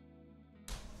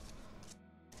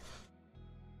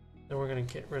 Then we're going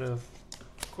to get rid of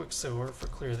Quicksilver for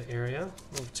clear the area.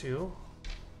 Move 2.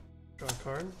 Draw a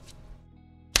card.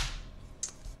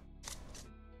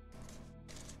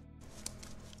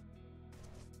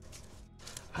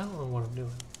 I don't know what I'm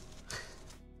doing.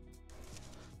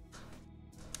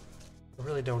 I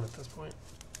really don't at this point.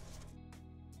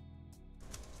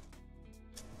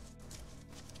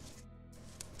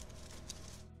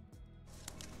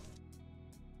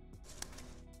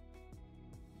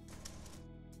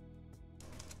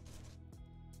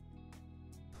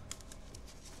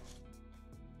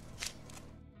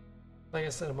 Like I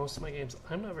said, in most of my games,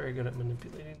 I'm not very good at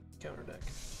manipulating the counter deck.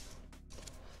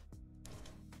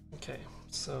 Okay,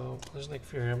 so there's Nick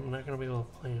Fury. I'm not going to be able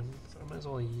to play him, so I might as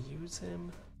well use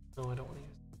him. No, I don't want to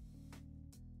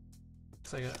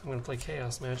use him. I'm going to play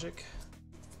Chaos Magic.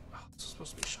 Oh, this is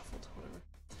supposed to be shuffled. Whatever.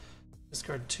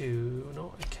 Discard 2.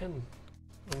 No, I can.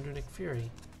 I'm going to do Nick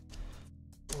Fury.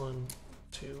 1,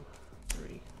 2,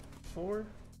 3, 4.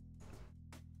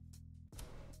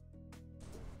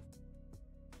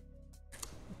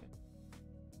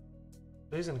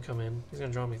 So he's going to come in. He's going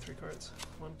to draw me 3 cards.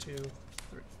 1, 2,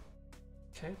 3.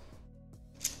 Okay.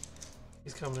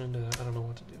 He's coming into, I don't know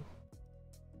what to do.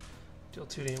 Deal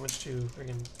 2 damage to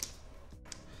friggin'.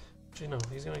 Actually, no,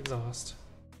 he's going to exhaust.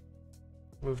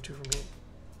 Move 2 from here.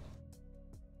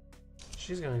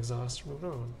 She's going to exhaust. Move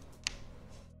on.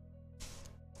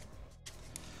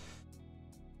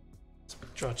 Let's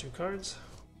draw 2 cards.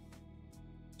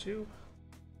 2.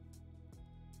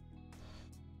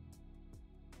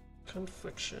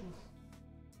 Confliction.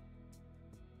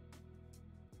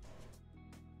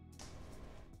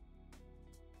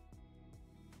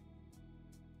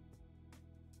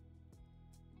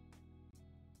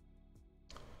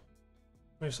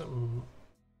 Maybe something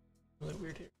really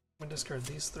weird here. I'm gonna discard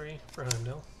these 3 for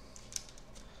Heimdall.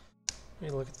 Let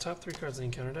me look at the top 3 cards in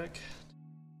the encounter deck.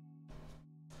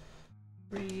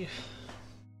 3.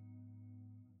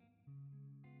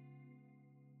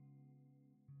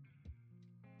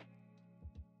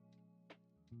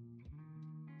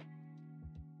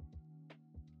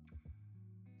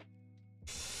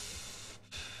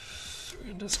 We're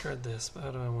gonna discard this, but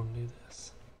how do I want to do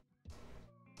this?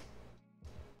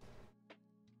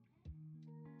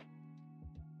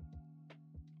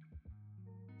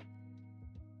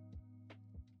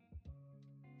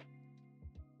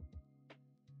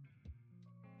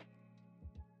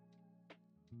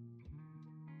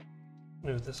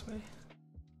 Move it this way?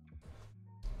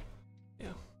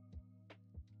 Yeah.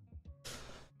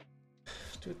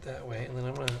 Do it that way, and then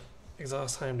I'm gonna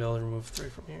exhaust Heimdall and remove 3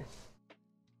 from here.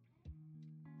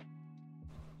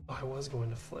 Oh, I was going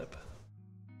to flip.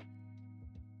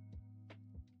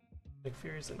 Nick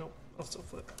Fury's like, nope, I'll still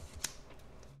flip.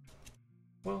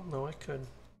 Well, no, I could.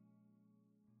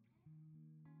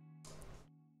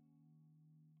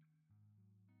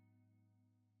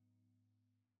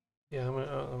 Yeah,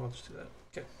 I'll just do that.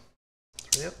 Okay.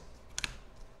 3 up.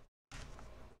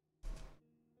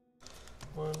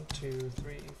 1, 2,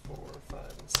 3, 4, 5,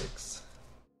 and 6.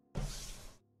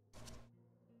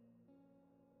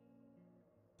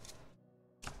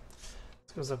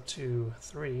 This goes up to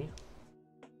 3.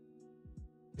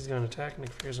 He's going to attack.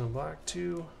 Nick Fury's going to block.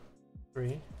 2,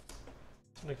 3.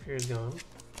 So Nick Fury's gone.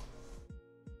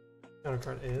 Counter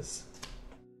card is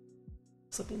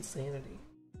Slipping Sanity.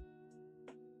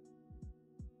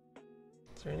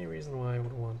 Is there any reason why I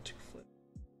would want to flip?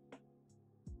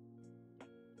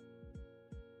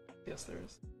 Yes, there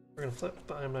is. We're going to flip,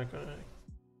 but I'm not going to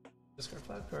discard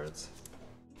 5 cards.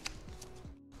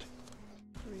 2,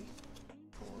 3,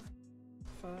 4,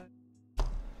 5.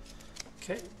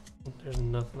 Okay, there's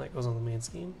nothing that goes on the main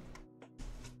scheme.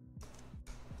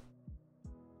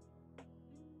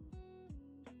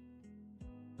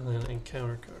 And then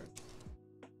encounter card.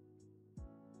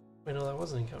 Wait, no, that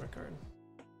was an encounter card.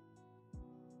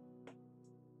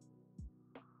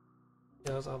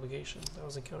 Yeah, that was obligation. That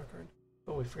was a counter card.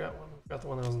 Oh, we forgot one. We forgot the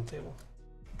one that was on the table.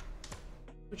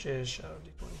 Which is Shadow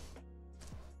D20.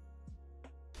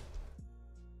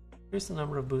 Increase the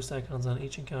number of boost icons on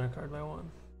each encounter card by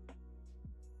 1.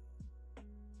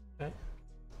 Okay.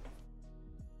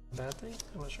 Bad thing?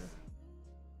 I'm not sure.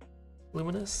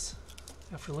 Luminous.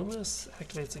 After Luminous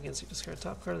activates against you, discard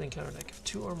top card of the encounter deck. If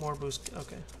 2 or more boost.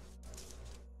 Okay.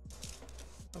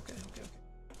 Okay.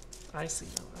 I see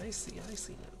now. I see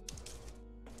now.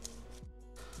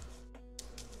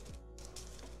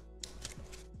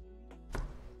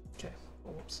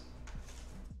 Whoops.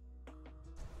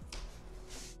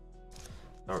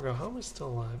 There we go. How am I still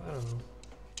alive? I don't know.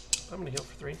 I'm gonna heal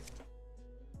for 3.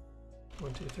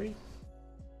 1, 2, 3.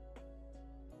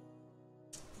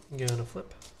 Gonna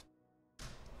flip.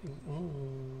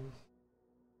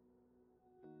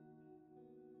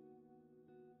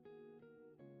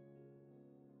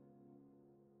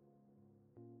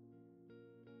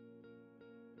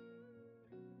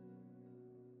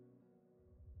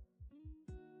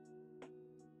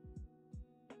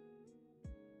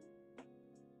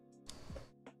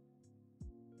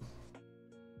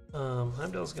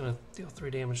 Heimdall's gonna deal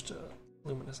 3 damage to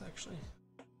Luminous, actually.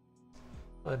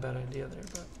 Probably a bad idea there,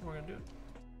 but we're gonna do it.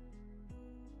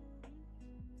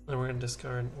 Then we're gonna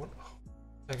discard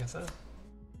Agatha.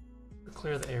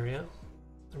 Clear the area.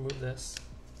 Remove this.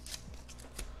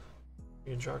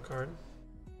 We're gonna draw a card.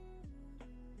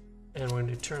 And we're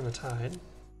gonna do Turn the Tide.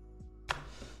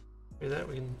 Do that,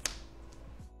 we can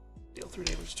deal 3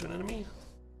 damage to an enemy.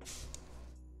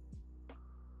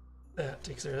 That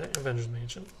takes care of that. Avengers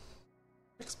Mansion.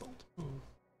 X-Bolt.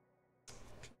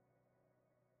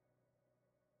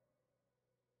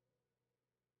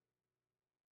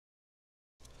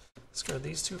 Discard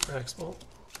these 2 for X-Bolt.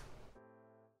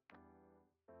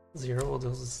 0 will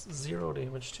deal 0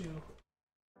 damage to,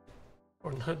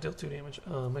 or not deal 2 damage.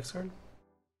 Next card.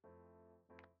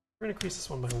 We're gonna increase this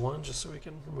one by 1 just so we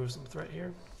can remove some threat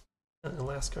here. And the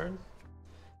last card.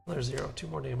 Another 0, 2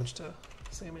 more damage to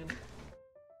Sandman.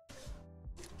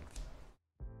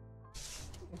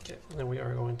 Okay, and then we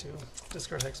are going to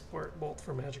discard Hexport Bolt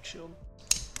for Magic Shield.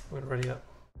 I'm going to ready up.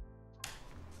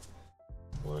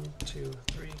 1, 2,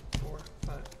 3, 4,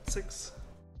 5, 6.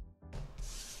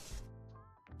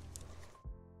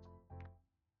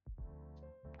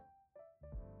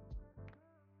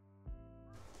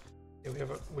 Yeah,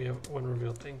 we have one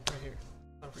revealed thing right here.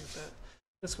 I'll forget that.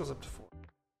 This goes up to 4.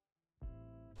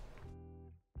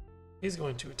 He's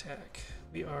going to attack.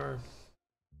 We are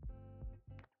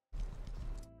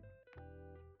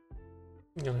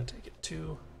gonna take it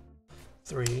 2,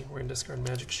 3. We're gonna discard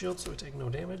Magic Shield so we take no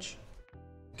damage.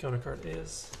 Counter card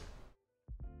is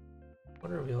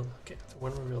 1 revealed. Okay, it's a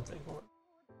 1 revealed thing. Hold on.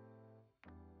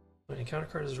 When a counter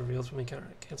card is revealed from the encounter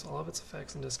deck, cancel all of its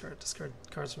effects and discard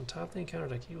cards from top of the encounter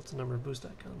deck equal to the number of boost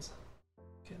icons.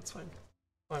 Okay, that's fine.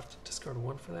 I'll have to discard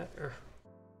 1 for that.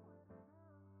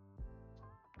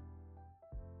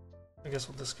 I guess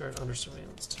we'll discard Under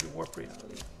Surveillance to do Warp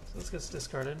Reality. So this gets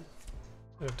discarded.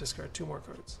 We have to discard 2 more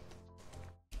cards.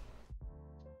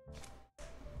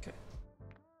 Okay.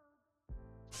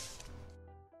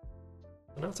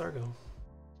 So now it's our go.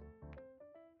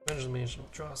 Avengers Mansion will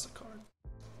draw us a card.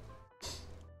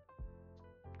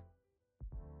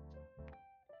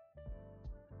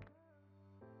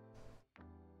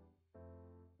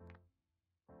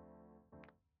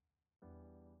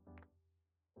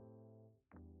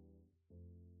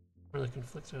 I'm really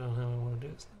conflicted on how I want to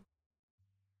do this now.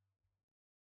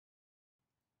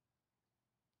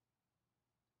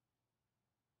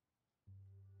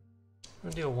 I'm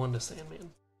gonna deal 1 to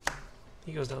Sandman.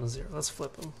 He goes down to 0. Let's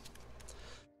flip him.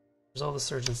 Resolve the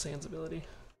Surge in Sand's ability.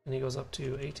 And he goes up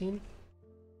to 18.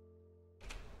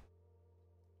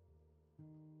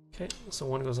 Okay, so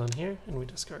 1 goes on here, and we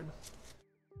discard.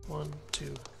 1,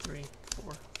 2, 3,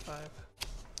 4, 5.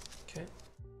 Okay.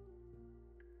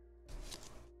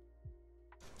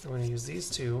 We're going to use these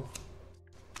 2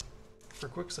 for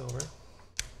Quicksilver.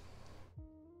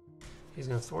 He's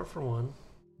going to thwart for 1.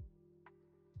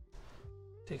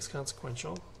 Takes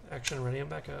Consequential. Action, ready him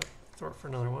back up. Thwart for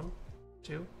another 1.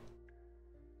 2.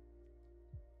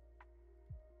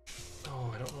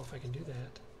 Oh, I don't know if I can do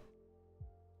that.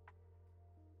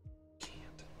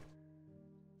 Can't.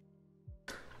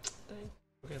 Dang.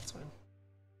 Okay, that's fine.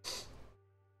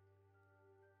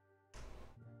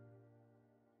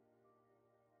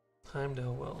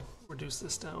 Heimdall will reduce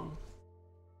this down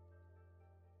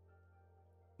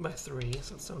by 3,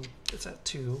 so it's at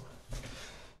 2.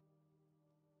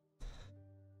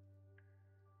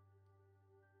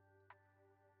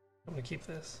 I'm gonna keep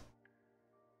this.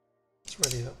 It's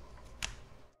ready up.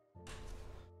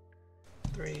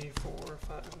 3, 4,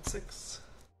 5, and 6.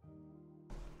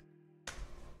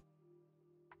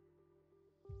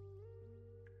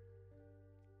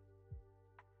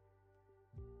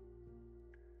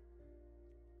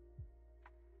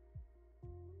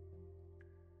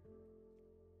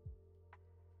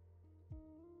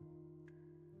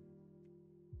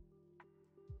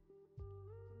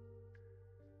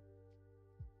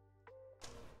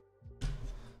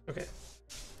 Okay.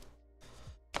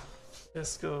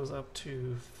 This goes up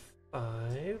to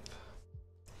 5.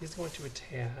 He's going to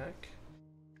attack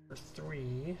for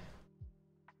 3.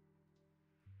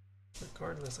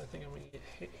 Regardless, I think I'm going to get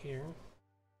hit here.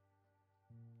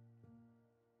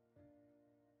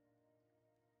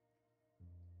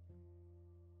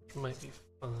 Might be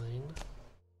fine.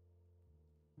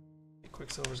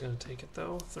 Quicksilver's gonna take it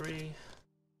though. 3,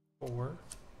 4,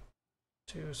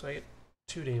 2, so I get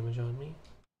 2 damage on me.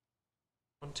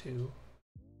 1, 2.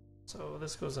 So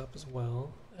this goes up as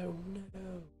well. Oh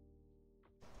no.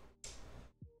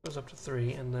 Goes up to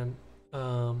 3, and then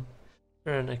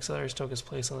an accelerated token is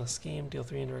placed on the scheme, deal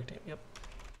 3 indirect damage. Yep.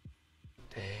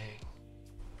 Dang.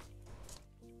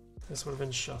 This would have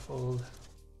been shuffled.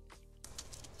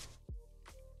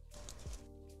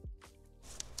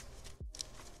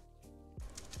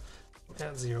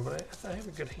 At 0, but I have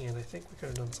a good hand. I think we could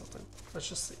have done something. Let's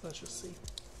just see. Let's just see.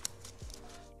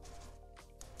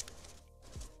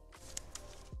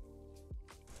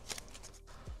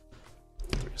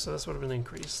 So this would have been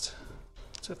increased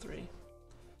to 3.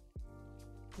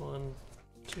 1,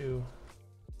 2,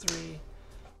 3,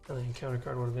 and then counter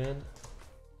card would have been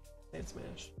and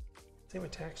smash. Same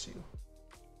attacks you.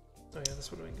 Oh yeah, this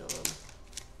would have been gone.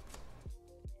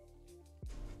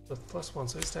 With +1,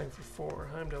 so he's attacking for 4.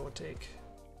 Heimdall would take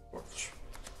 4,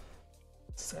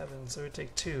 7, so he'd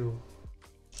take 2.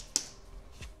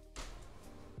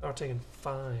 Oh, we're taking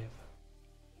 5.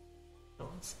 No,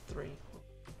 it's 3,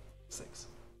 6.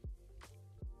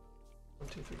 1,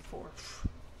 2, 3, 4.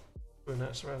 We would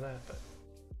not survive that, but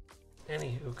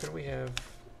anywho, could we have,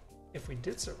 if we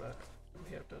did survive, could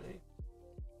we have done anything?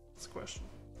 That's the question.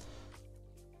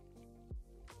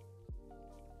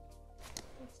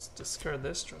 Let's discard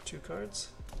this, draw 2 cards.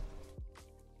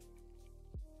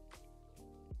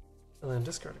 And then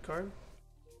discard a card.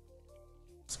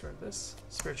 Discard this.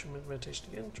 Spiritual Meditation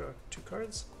again, draw 2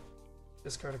 cards.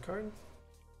 Discard a card.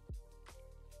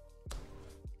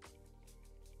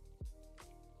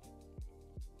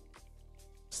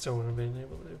 Still wouldn't have been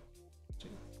able to do.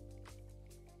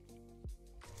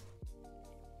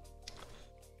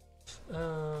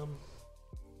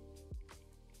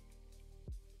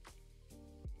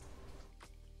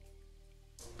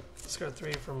 Discard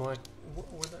 3 from where'd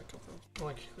that come from?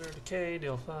 Molecular Decay,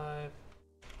 deal 5.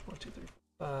 1, 2, 3,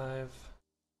 5.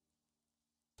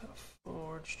 Tough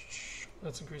Forge.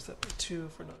 Let's increase that by 2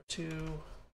 for another 2.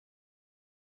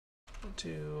 1,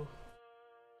 2.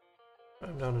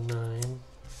 I'm down to 9.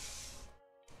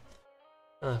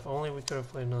 If only we could have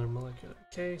played another Molecular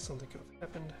Decay, something could have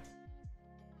happened.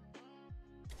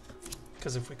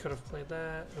 Because if we could have played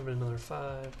that, it would have been another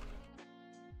 5.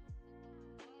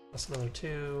 Plus another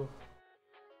 2.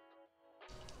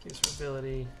 Keeps her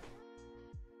ability.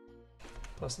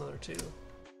 Plus another 2.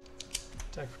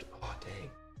 Attack for 2. Oh, dang.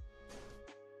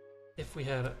 If we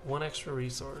had 1 extra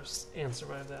resource and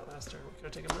survived that last turn, we could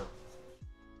have taken him out.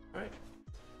 Alright.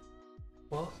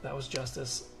 Well, that was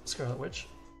Justice Scarlet Witch.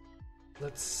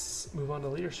 Let's move on to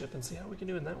leadership and see how we can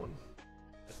do in that one.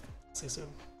 See you soon.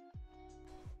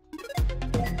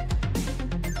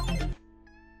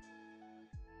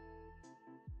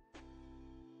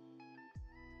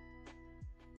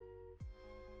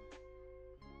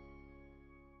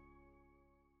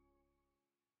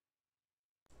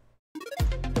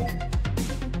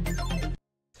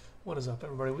 What is up,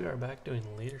 everybody? We are back doing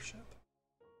leadership.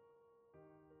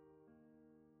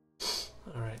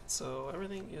 Alright, so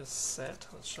everything is set.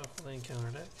 Let's shuffle the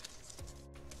encounter deck.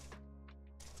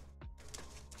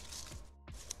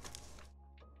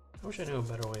 I wish I knew a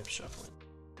better way of shuffling.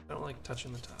 I don't like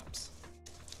touching the tops.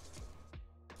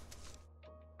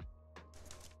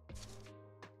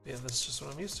 Yeah, that's just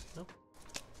what I'm used to, you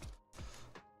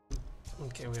know?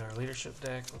 Okay, we are leadership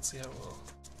deck. Let's see how well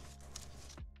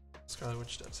Scarlet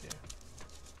Witch does here.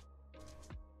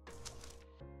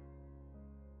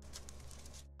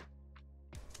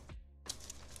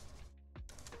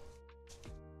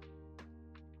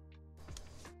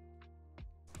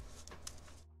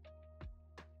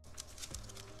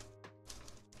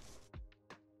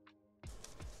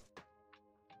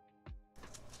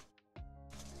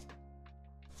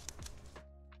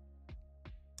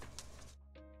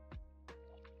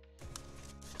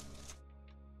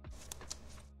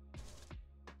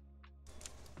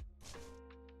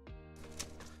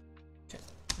 Okay,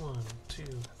 1, 2,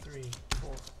 3,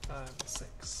 4, 5,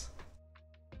 6.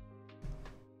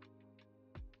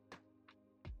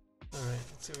 Alright,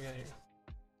 let's see what we got here.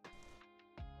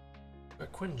 A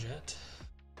Quinjet.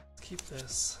 Let's keep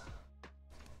this.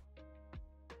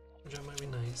 Quinjet might be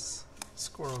nice.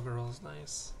 Squirrel Girl is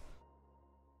nice.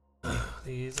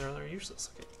 These are useless.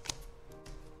 Okay.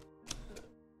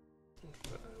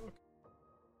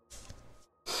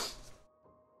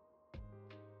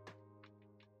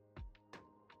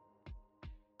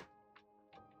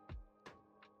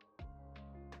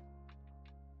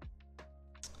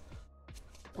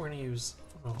 We're gonna use.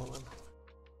 Oh, hold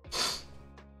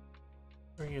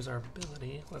on. We're gonna use our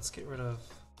ability. Let's get rid of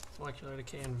Molecular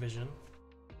Decay and Vision.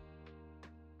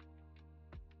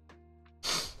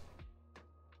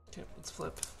 Okay, let's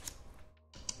flip.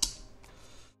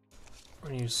 We're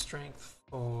gonna use Strength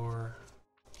for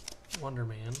Wonder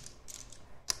Man.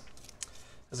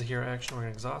 As a hero action, we're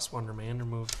gonna exhaust Wonder Man,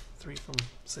 remove 3 from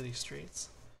City Streets.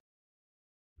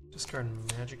 Discard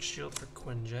Magic Shield for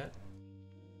Quinjet.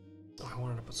 Oh, I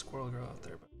wanted to put Squirrel Girl out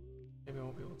there, but maybe I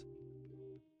won't be able to.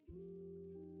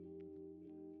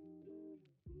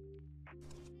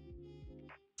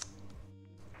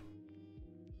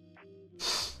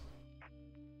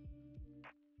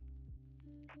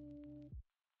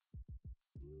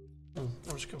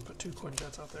 I'm just gonna put 2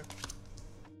 Quinjets out there.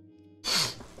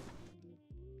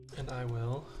 And I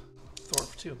will thwart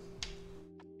for 2.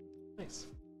 Nice.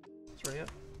 It's ready up.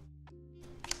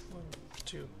 1,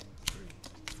 2, 3,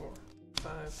 4,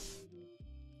 5.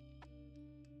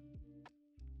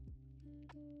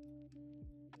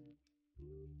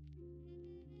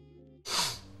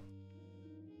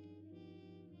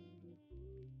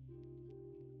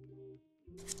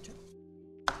 Okay.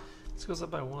 This goes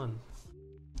up by 1.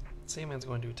 Sandman's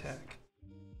going to attack.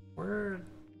 We're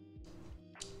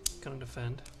gonna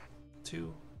defend.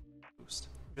 2 boost.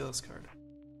 Reveal this card.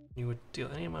 You would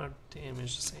deal any amount of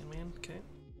damage to Sandman. Okay.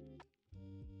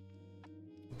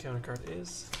 And counter card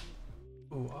is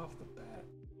off the bat.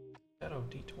 Shadow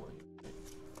D20. Right.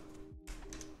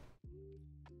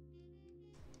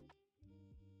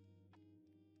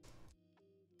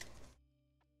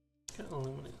 Got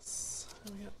Luminous.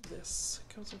 And we got this.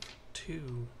 It comes up for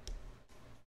 2.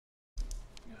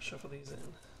 Gotta shuffle these in.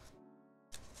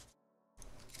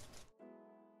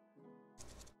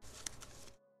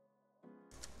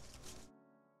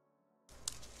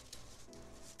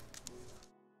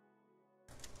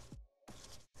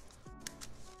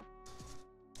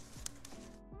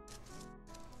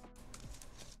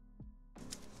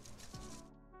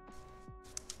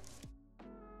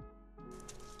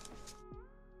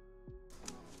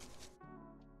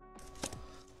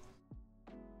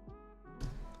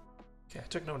 Okay, I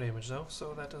took no damage though,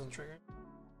 so that doesn't trigger.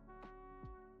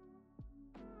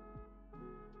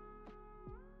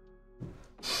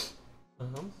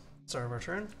 Start of our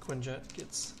turn, Quinjet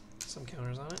gets some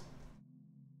counters on it.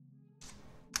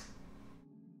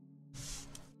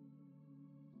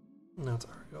 Now it's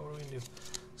our go. What are we gonna do?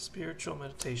 Spiritual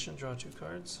Meditation, draw 2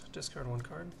 cards, discard 1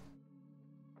 card.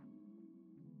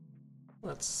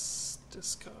 Let's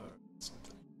discard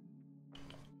something.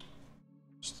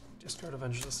 Just discard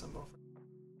Avengers Assemble.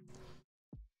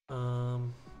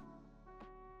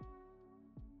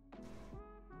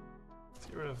 Let's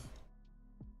get rid of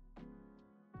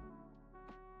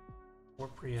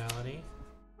Warp Reality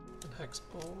and Hex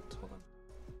Bolt. Hold on.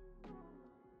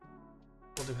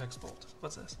 We'll do Hex Bolt.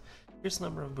 What's this? Here's the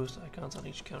number of boost icons on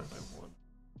each counter by 1.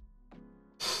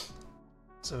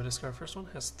 So discard first one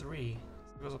has 3.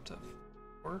 So it goes up to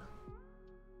 4.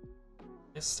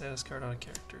 It's status card on a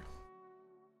character.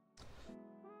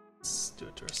 Let's do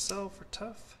it to ourselves for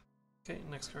tough. Okay,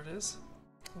 next card is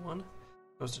 1.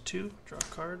 Goes to 2, draw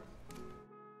a card.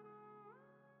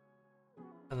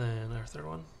 And then our third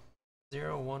one.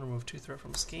 0, 1, remove 2 threat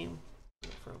from scheme.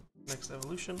 From next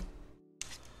evolution.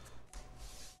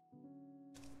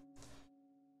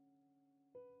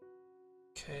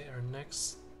 Okay, our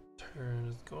next turn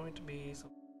is going to be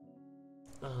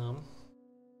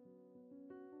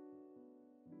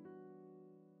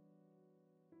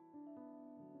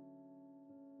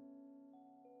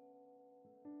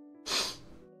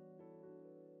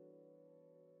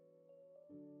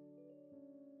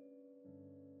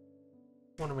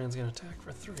Wonder Man's gonna attack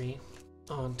for 3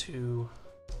 onto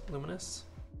Luminous.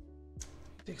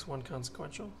 He takes 1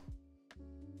 consequential.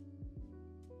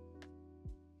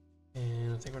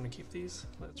 And I think we're gonna keep these.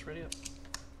 Let's ready up.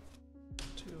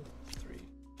 2, 3,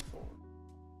 4.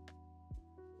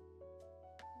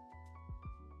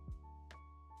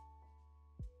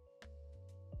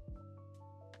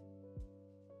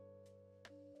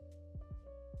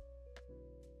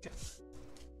 Okay.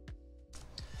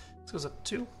 This goes up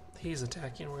 2. He's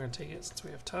attacking. We're gonna take it since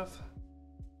we have tough.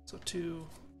 So 2,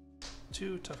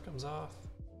 tough comes off.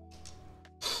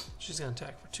 She's gonna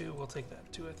attack for 2. We'll take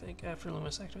that 2, I think. After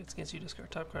Luminous activates against you, discard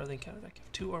top card of the encounter deck.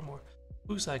 If 2 or more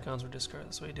boost icons were discarded,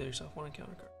 this way you deal yourself 1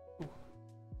 encounter card. Ooh.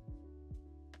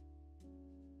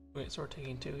 Wait, so we're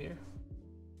taking 2 here.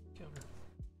 Counter.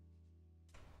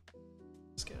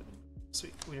 Scattered.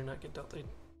 Sweet. We do not get dealt a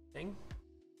thing.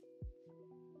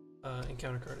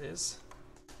 Encounter card is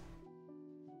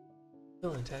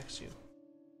villain attacks you.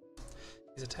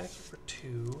 He's attacking for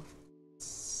 2.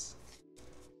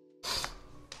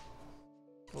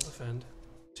 We'll defend.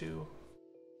 2,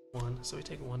 1. So we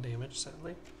take 1 damage,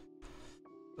 sadly.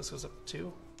 This goes up to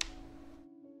 2.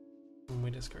 And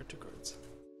we discard 2 cards.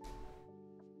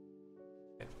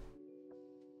 Okay.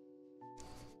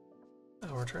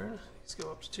 Our turn. These go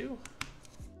up to 2.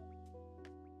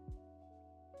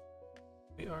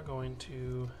 We are going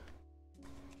to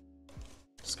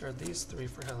discard these 3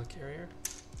 for Helicarrier.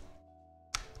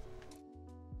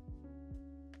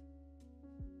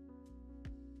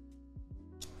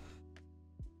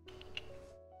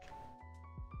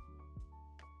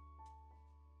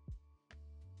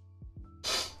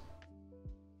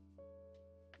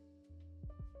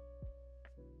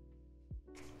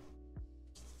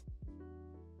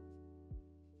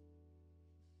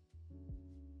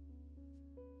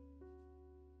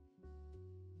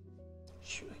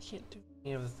 Shoot, I can't do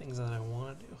any of the things that I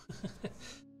want to do.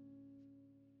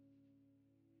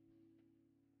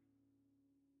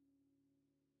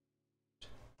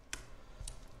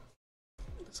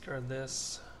 Discard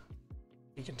this.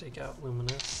 You can take out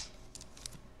Luminous.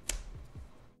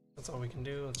 That's all we can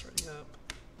do. Let's ready up.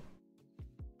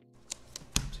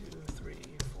 2, 3,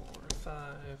 4,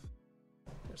 5.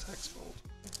 There's Hexbolt.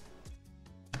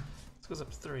 This goes up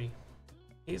to 3.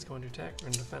 He's going to attack. We're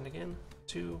going to defend again.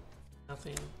 2.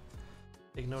 Nothing.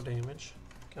 Take no damage.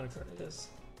 Countercard it is.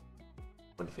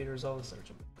 One defeat to resolve the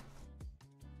Surgeon.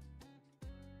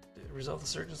 Resolve the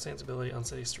Surgeon's Stance ability on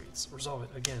city streets. Resolve it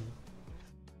again.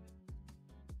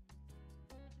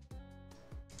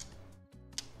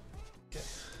 Okay.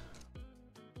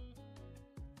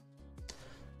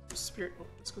 Spirit. Oh,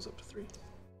 this goes up to 3.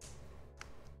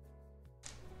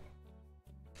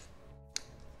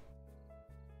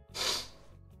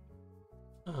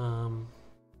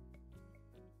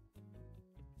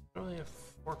 I only have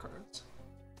 4 cards.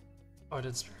 Oh, I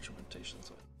did Spiritual Meditation,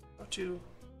 so I 2.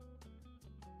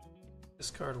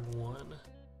 Discard 1.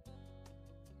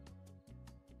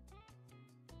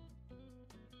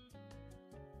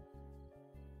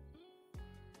 I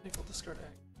think I'll discard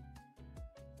Act.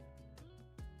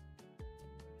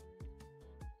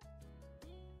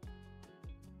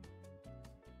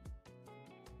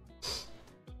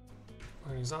 We're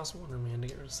gonna exhaust Wonder Man to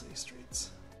get rid of city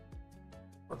streets.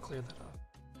 Or clear that off.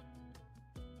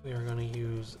 We are going to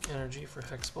use energy for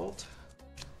Hexbolt.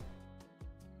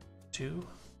 2.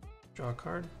 Draw a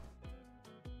card.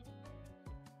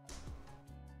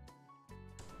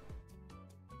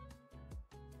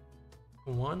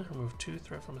 One, remove 2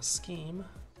 threat from a scheme.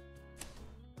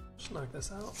 Just knock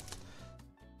this out.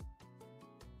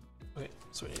 Okay,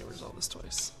 so we need to resolve this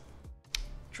twice.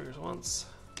 Triggers once.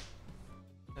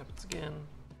 Happens again.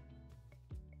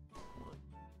 1,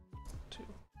 2.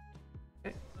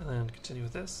 Okay, and then continue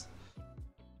with this.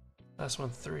 Last one,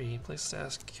 3. Place a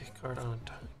status card on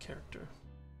a character.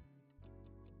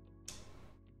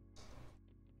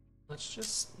 Let's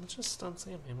just stun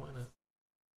Sandman, why not?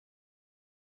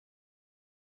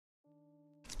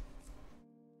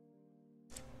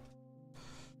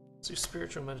 Let's do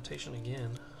Spiritual Meditation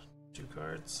again. 2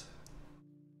 cards.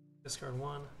 Discard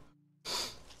 1.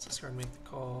 Let's discard Make the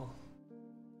Call.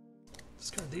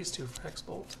 Discard these 2 for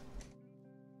Hexbolt.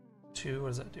 2, what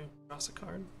does that do? Draws a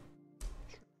card.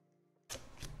 Sure.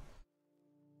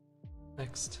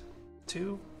 Next.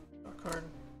 2, draw a card.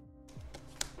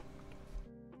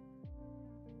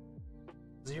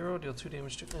 0, deal 2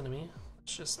 damage to enemy.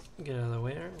 Let's just get out of the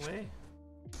way.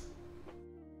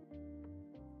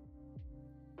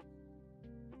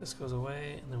 This goes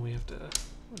away, and then we have to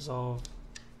resolve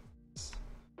this.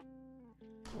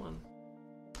 1,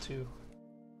 2,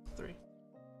 3.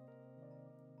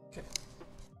 Okay.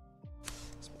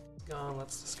 It's gone.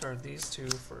 Let's discard these 2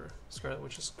 for Scarlet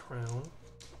Witch's Crown.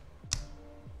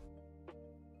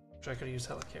 Which I could use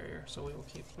Helicarrier, so we will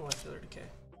keep Molecular Decay.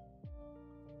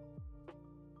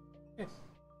 Okay.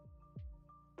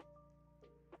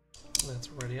 Let's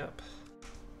ready up.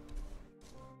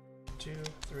 2,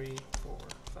 3, 4,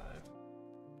 5.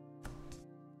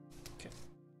 Okay.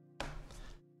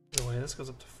 Either way, this goes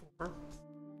up to 4.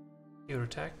 You would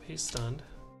attack, but he's stunned.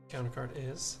 Counter card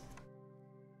is.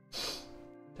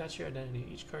 Attach your identity.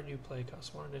 Each card you play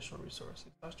costs 1 additional resource.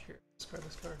 Exhaust your. Discard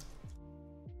this card.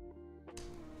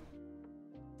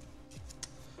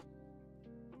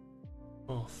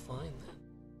 Oh, fine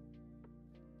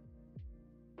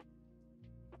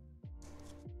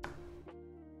then.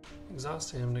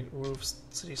 Exhaust him to remove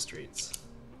city streets.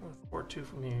 Or 2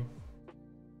 from here.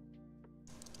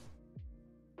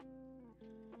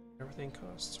 Everything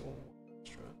costs 1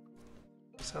 extra.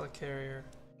 This Helicarrier.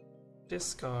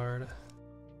 Discard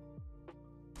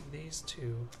these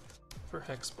 2 for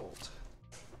Hexbolt.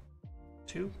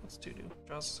 2? What's 2 do?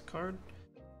 Draws us a card.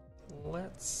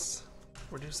 Let's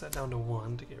reduce that down to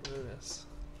 1 to get rid of this.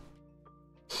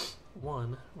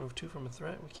 1, remove 2 from a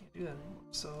threat, we can't do that anymore.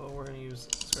 So we're going to use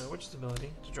Scarlet Witch's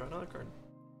ability to draw another card.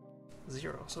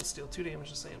 0, so let's deal 2 damage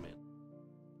to Sandman.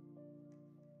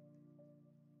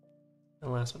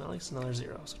 And last but not least, another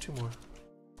 0, so 2 more.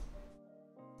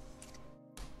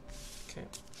 Okay.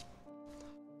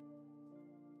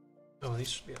 Oh, these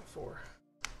should be at 4.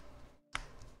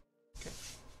 Okay.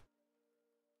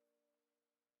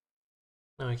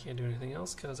 Now I can't do anything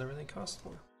else because everything costs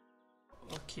more.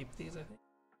 I'll keep these, I think.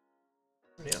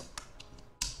 Ready up.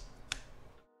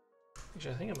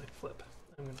 Actually, I think I might flip.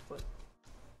 I'm gonna flip.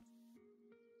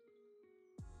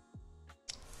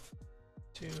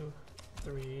 2,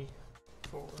 3,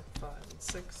 4, 5, and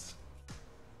 6.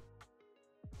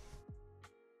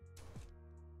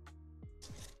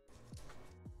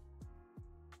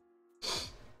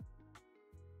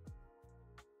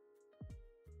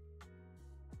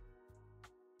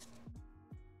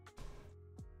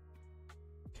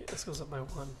 Okay, this goes up by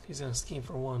 1. He's gonna scheme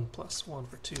for 1 plus 1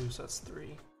 for 2, so that's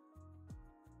 3.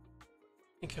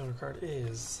 Encounter card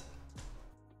is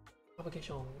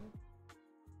Obligation.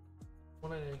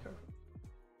 1 identity card.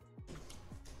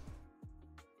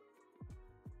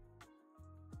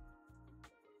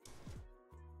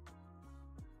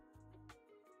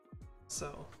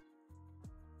 So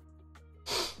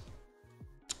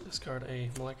discard a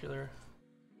molecular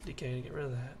decay to get rid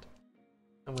of that.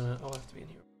 I'll have to be in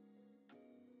here.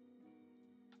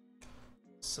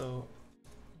 So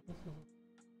I'll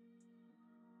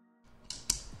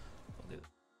do this.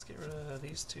 Let's get rid of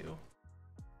these 2.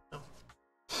 No.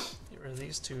 Get rid of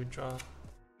these 2, draw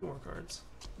 2 more cards.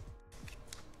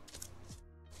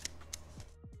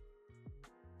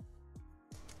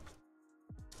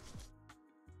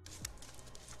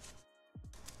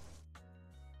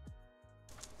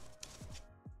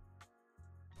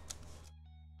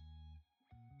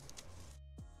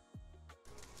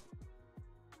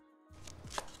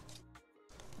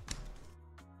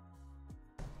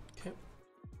 Okay.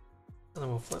 And then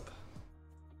we'll flip.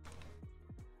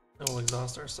 And we'll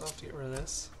exhaust ourselves to get rid of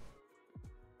this.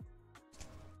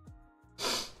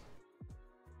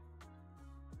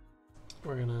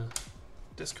 We're gonna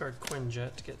discard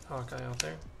Quinjet to get Hawkeye out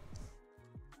there.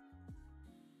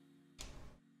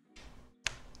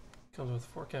 Comes with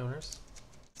 4 counters.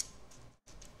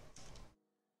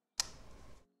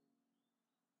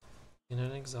 And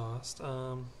an exhaust.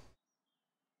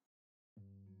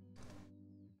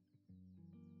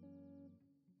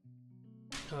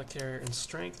 Carrier and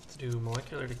strength to do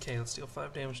molecular decay. Let's deal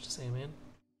 5 damage to Sandman.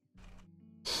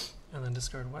 And then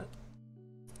discard what?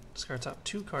 Discard top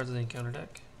 2 cards of the encounter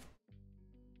deck.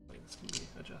 Wait, this can be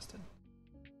adjusted.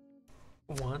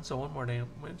 1, so 1 more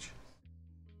damage.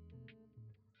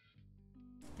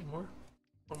 One more?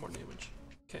 1 more damage.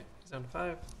 Okay, he's down to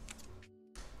 5.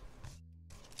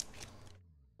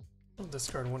 I'll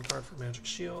discard 1 card for Magic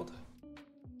Shield.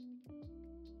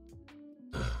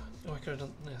 Oh, I could have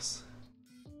done this.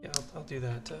 Yeah, I'll do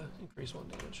that to increase 1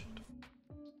 damage.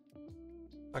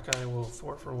 Hawkeye will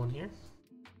thwart for 1 here.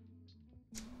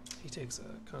 He takes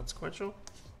a consequential.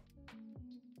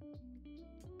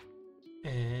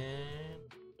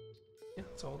 And yeah,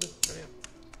 that's all we'll do. Ready up.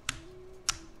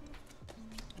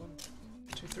 1,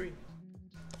 2, 3,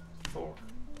 4,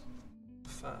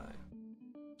 5,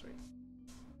 3.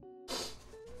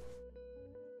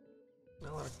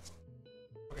 Now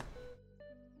okay.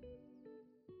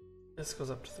 This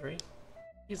goes up to 3.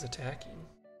 He's attacking.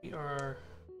 We are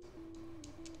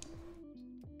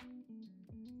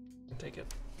gonna take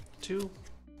it 2,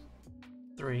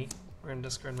 3. We're gonna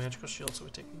discard Magical Shield so we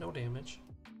take no damage.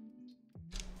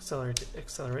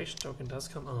 Acceleration token does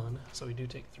come on, so we do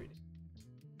take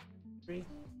 3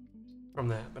 from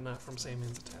that, but not from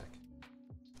Sandman's attack.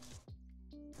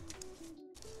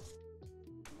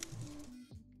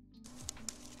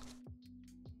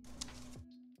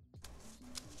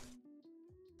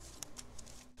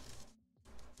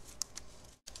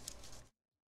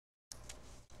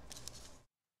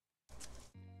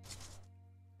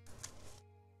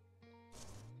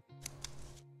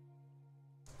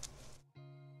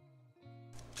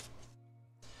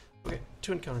 Okay,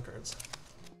 2 encounter cards.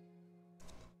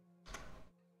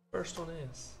 First one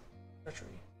is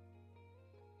Treachery.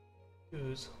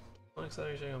 Choose 1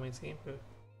 acceleration on main scheme. Good.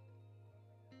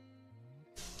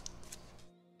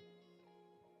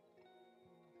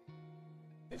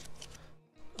 Okay.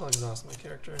 I'll exhaust my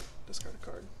character, discard a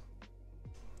card.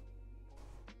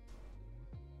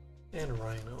 And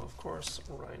Rhino, of course.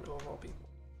 Rhino of all people.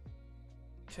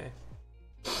 Okay.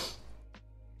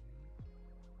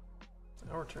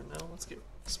 Our turn now. Let's get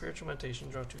Spiritual Meditation,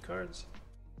 draw 2 cards.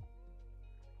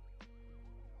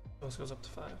 This goes up to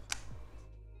 5.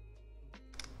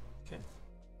 Okay.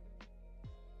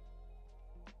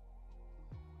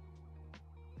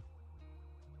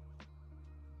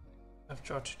 I've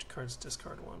drawn 2 cards,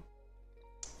 discard 1.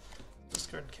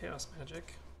 Discard Chaos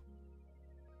Magic.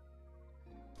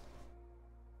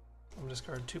 I'm gonna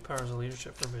discard 2 Powers of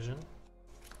Leadership for Vision.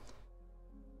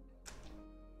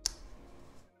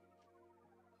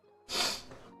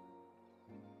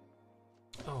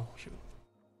 Oh, shoot.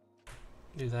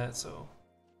 Do that, so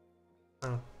I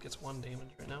don't know, gets 1 damage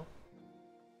right now.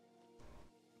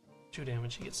 2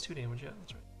 damage, he gets 2 damage, yeah,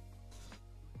 that's right.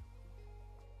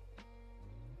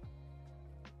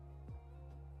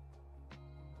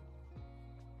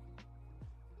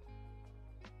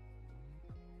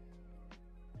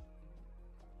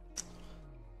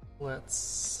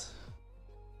 Let's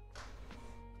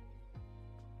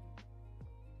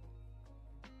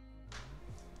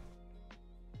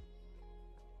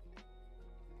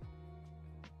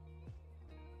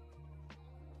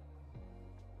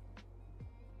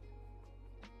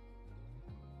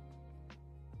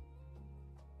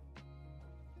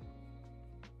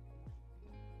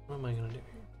what am I gonna do here?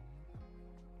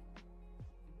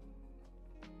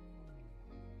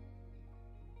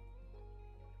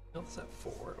 Health's at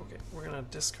 4. Okay, we're gonna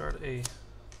discard a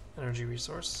energy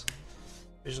resource.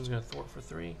 Vision's gonna thwart for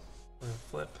 3. We're gonna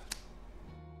flip.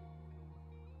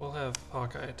 We'll have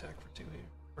Hawkeye attack for 2 here,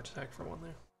 or attack for 1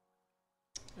 there.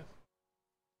 Yeah.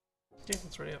 Okay,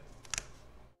 let's ready up.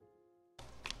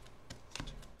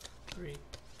 2, 3,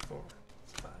 4,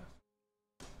 5,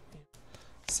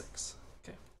 6.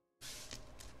 Okay.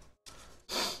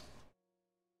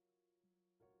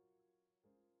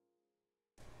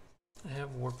 I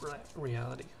have Warp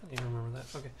Reality. I need to remember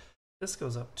that. Okay. This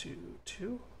goes up to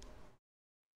 2.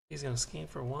 He's going to scheme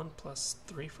for 1 plus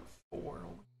 3 for 4.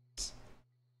 It's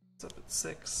up at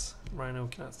 6. Rhino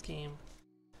cannot scheme.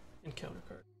 And counter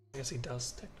card. I guess he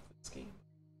does technically scheme.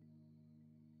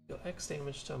 Deal X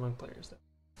damage to among players.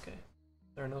 Okay.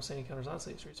 There are no sanding counters on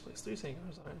stage streets. Place 3 sanding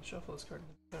counters on and shuffle this card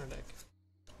into the counter deck.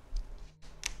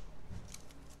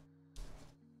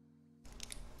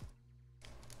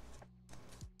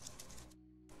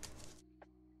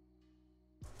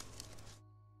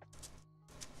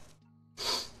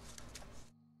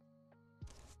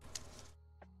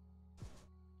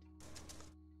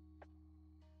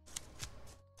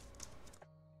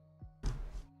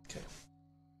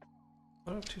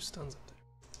 I have 2 stuns up there.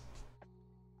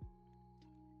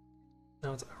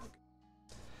 Now it's our go.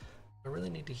 I really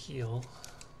need to heal.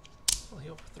 I'll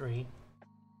heal for 3.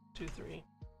 2, 3.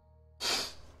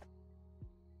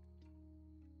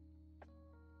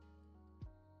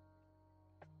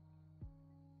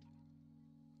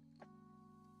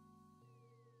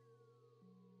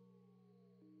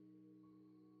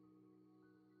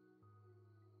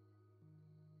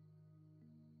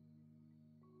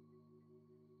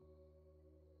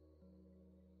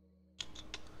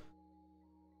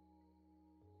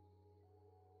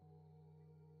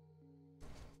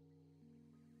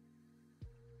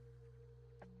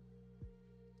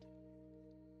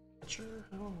 Sure,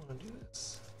 I don't want to do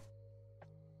this.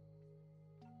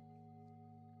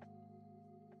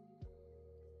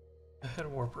 I had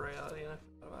Warp Reality and I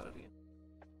forgot about it again.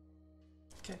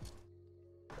 Okay.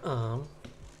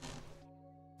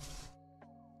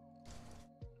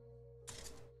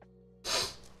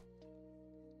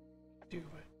 Do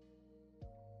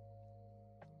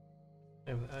I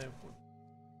have one.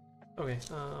 Okay,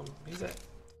 he's at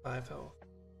 5 health.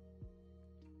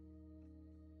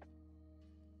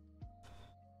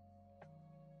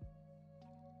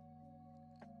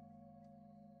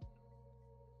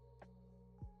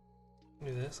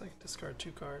 Do this, I can discard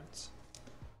 2 cards.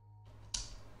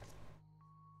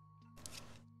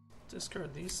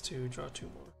 Discard these 2, draw 2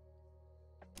 more.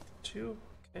 2,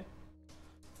 okay.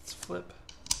 Let's flip.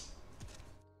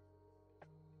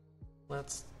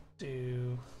 Let's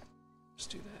just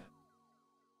do that.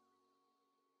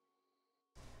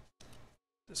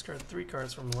 Discard 3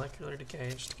 cards from Molecular Decay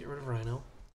just to get rid of Rhino.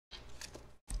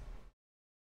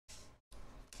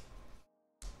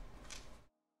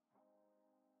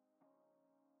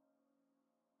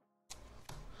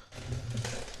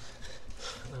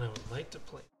 And I would like to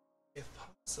play, if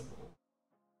possible.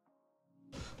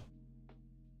 I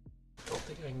don't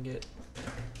think I can get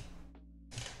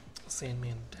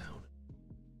Sandman down.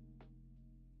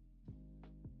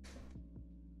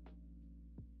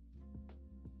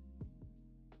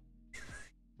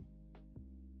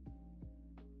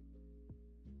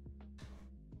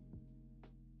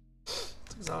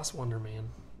 Let's exhaust Wonder Man.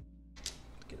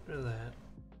 Get rid of that.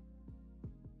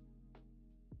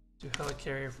 Do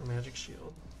Helicarrier for Magic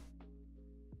Shield.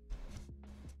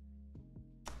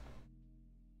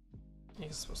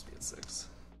 He's supposed to be at 6.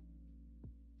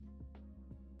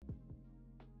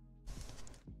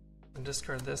 And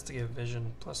discard this to give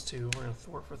vision +2. We're gonna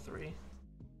thwart for 3.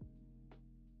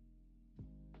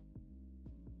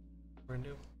 We're gonna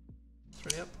do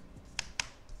 3 up.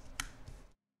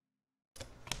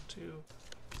 2,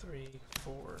 3,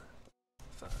 4,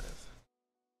 5.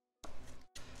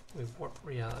 We have warp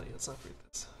reality. Let's not read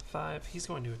this. 5. He's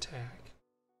going to attack.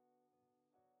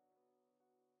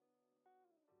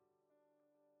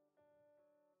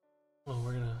 Well,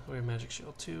 we have magic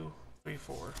shield. 2, 3,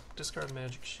 4. Discard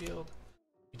magic shield.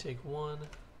 We take 1,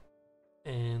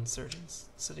 and Surgeon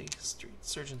City Street.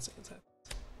 Surgeon Sands happens.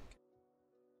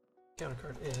 Counter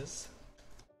card is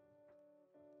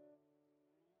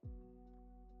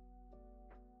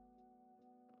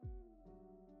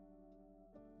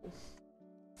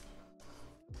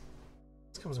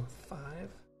this comes with 5.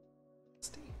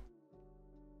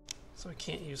 So I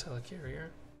can't use Helicarrier.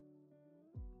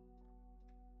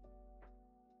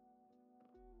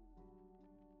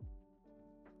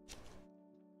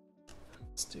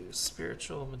 Let's do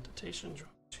Spiritual Meditation. Draw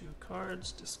 2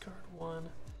 cards. Discard 1.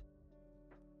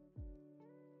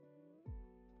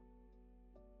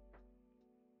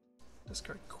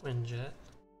 Discard Quinjet.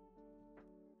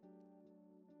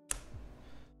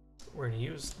 We're going to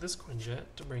use this Quinjet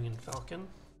to bring in Falcon.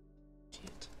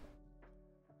 Can't.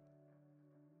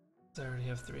 I already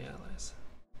have 3 allies.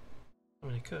 I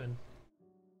mean, I could.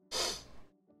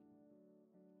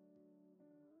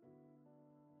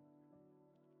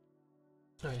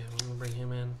 Oh yeah, we're going to bring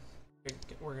him in.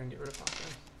 We're going to get rid of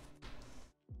Falcon.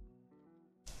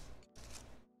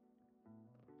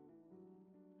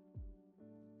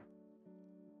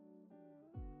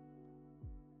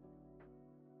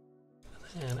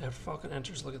 And after Falcon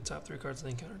enters, look at the top 3 cards of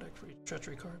the encounter deck for each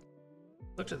treachery card.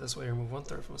 Looked at this way, remove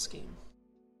 1/3 from a scheme.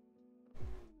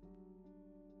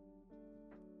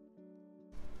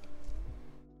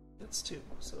 That's 2,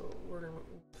 so we're gonna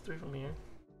move 3 from here.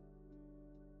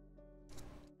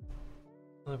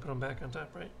 Let me put them back on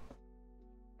top, right?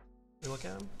 We look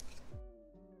at them.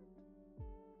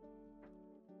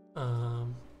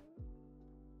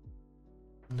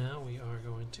 Now we are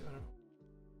going to, I don't know.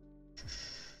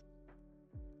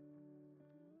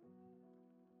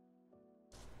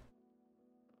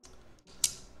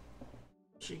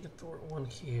 She can thwart 1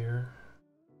 here.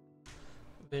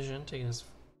 Vision, taking his...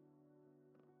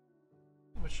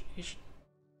 Which he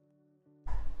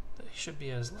should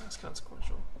be at his last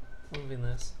consequential. Moving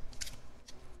this.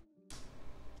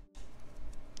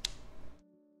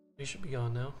 He should be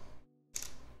gone now.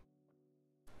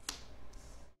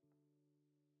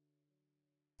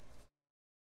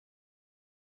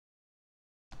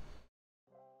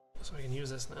 So I can use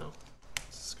this now.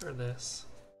 Discard this.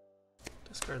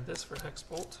 Discard this for Hex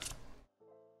Bolt.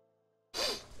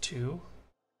 2.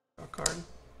 Draw a card.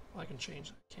 Well, I can change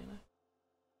that, can't I?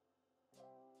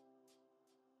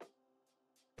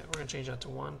 Yeah, we're going to change that to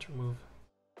 1 to remove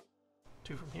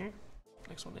 2 from here.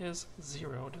 Next one is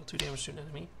 0. Deal 2 damage to an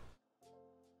enemy.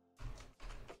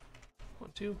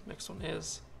 1, 2. Next one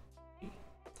is...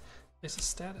 Place a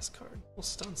status card. We'll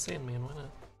stun Sandman, why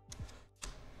not?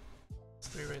 It's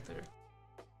 3 right there.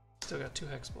 Still got 2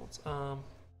 Hex Bolts.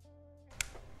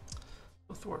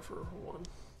 We'll thwart for 1.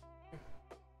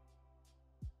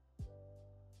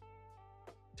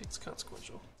 Takes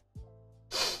consequential.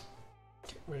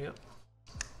 Okay, ready up.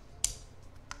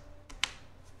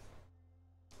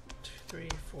 2, 3,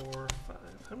 4, 5.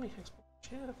 How many Hex Bolts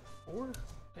do you have? 4?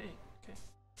 Dang, okay.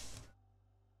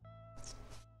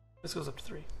 This goes up to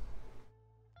 3.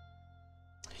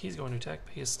 He's going to attack,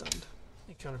 but he is stunned.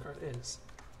 The counter card is.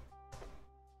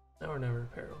 Now or never,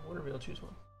 peril. What reveal, choose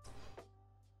 1.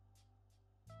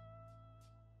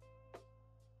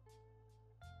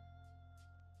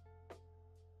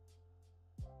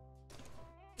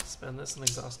 Spend this and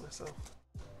exhaust myself.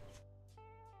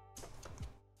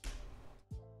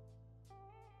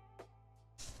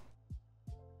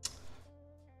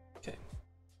 Okay.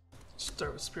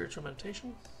 Start with Spiritual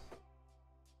Meditation.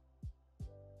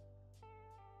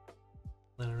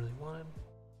 I don't really want him.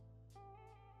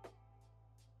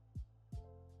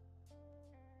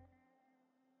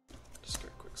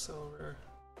 Discard Quicksilver.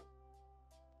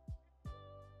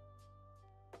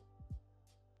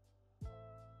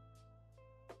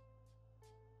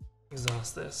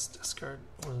 Exhaust this. Discard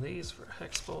one of these for a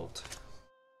Hex Bolt.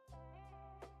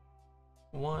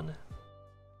 1.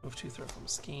 Move 2, throw from a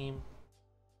scheme.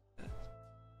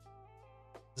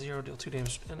 0, deal 2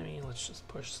 damage to enemy. Let's just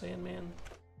push Sandman.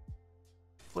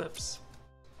 Flips.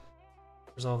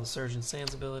 Resolve the Surgeon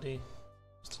Sands ability.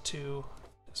 Just a 2.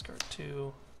 Discard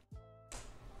 2.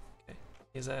 Okay.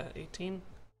 He's at 18.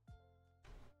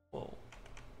 Whoa.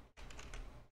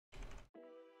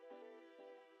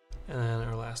 And then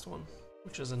our last one,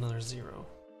 which is another 0.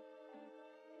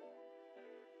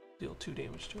 Deal 2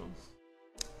 damage to him.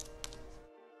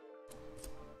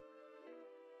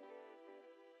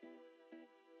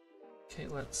 Okay,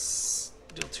 let's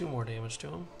deal 2 more damage to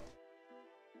him.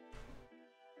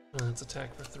 And let's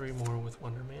attack for 3 more with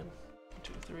Wonder Man.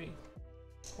 2, 3.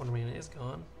 Wonder Man is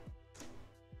gone.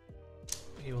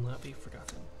 But he will not be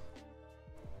forgotten.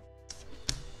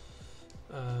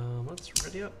 Let's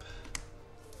ready up.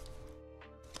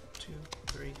 2,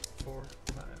 3, 4,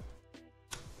 5.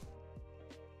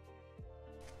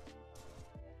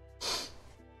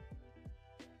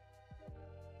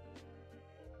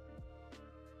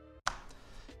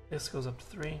 This goes up to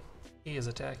 3. He is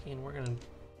attacking. We're gonna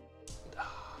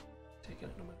take it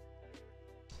in a minute.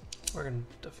 We're gonna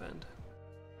defend.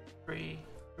 3,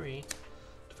 3.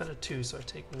 Defend a 2, so I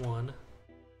take 1.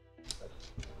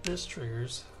 This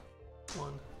triggers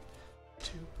 1,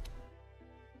 2,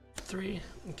 3.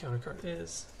 And counter card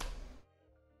is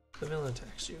the villain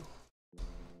attacks you.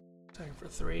 Attacking for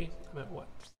 3. I'm at what?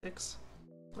 6.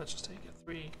 Let's just take it.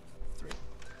 3, 3.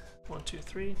 1, 2,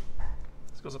 3.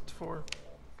 This goes up to 4.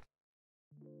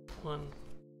 1,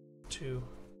 2,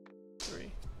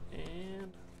 3,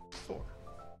 and 4.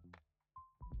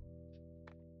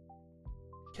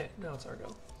 Okay, now it's our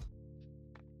go.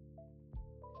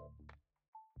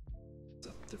 It's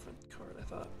a different card, I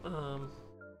thought.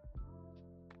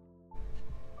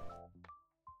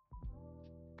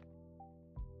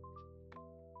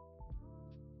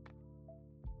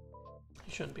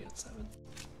 He shouldn't be at 7.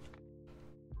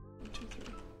 1, 2,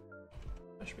 3.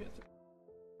 I should be at 3.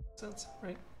 Sense,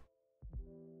 right?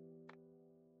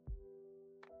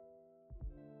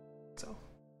 So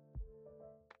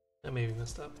I may be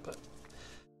messed up, but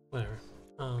whatever.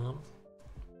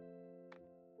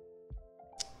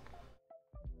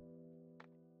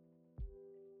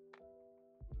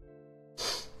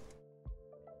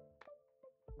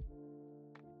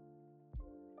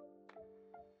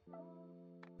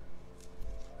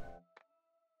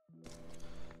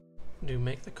 Do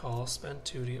make the call, spend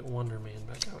 2 to get Wonder Man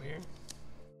back out here.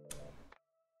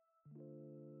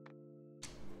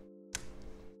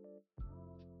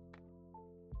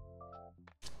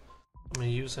 I'm going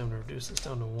to use him to reduce this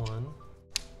down to 1.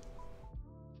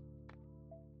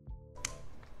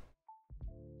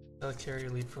 I'll carry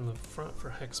your lead from the front for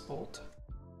Hex Bolt.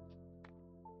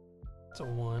 It's a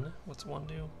 1. What's 1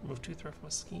 do? Remove 2 threat from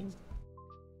a scheme.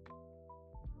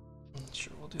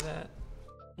 Sure, we'll do that.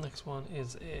 Next one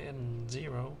is a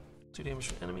 0. 2 damage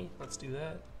to an enemy. Let's do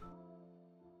that.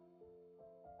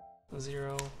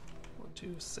 0. 1,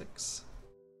 2, 6.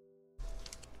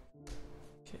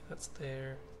 Okay, that's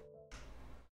there.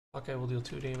 Okay, we'll deal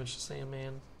 2 damage to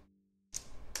Sandman.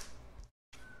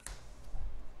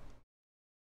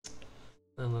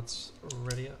 Then let's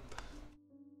ready up.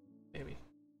 Maybe.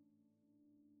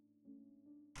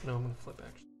 No, I'm gonna flip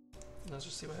actually. Let's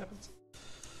just see what happens.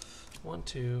 1,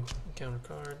 2, encounter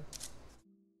card.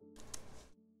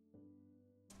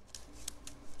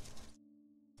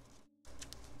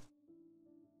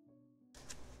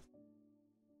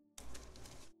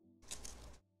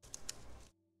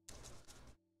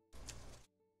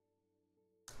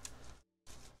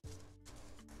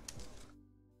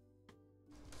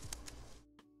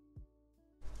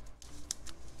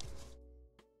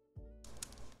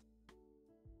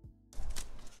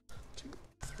 Two,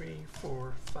 3,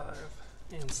 4, 5,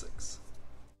 and 6.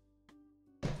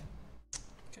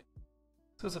 Okay.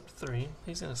 Goes up to 3.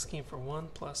 He's gonna scheme for 1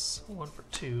 plus 1 for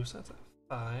 2, so that's a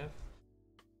 5.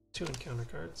 2 encounter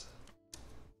cards.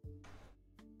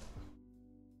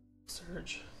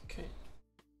 Surge. Okay.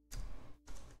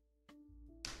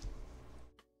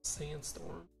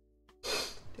 Sandstorm.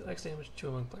 Deal X damage to 2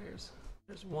 among players.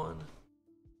 There's 1.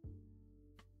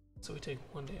 So we take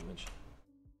 1 damage.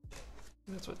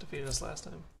 That's what defeated us last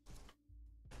time.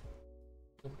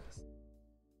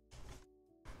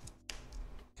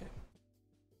 Okay.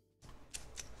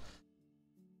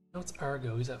 Now it's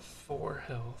Argo. He's at 4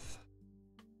 health.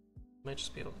 Might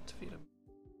just be able to defeat him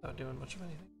without doing much of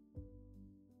anything.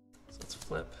 So let's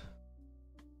flip.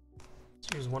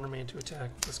 Let's use Wonder Man to attack.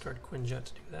 Discard Quinjet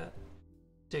to do that.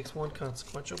 Takes 1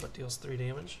 consequential but deals 3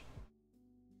 damage.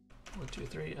 1, 2,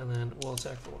 3, and then we'll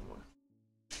attack for 1 more.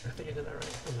 I think I did that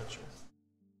right. I'm not sure.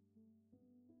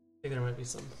 I think there might be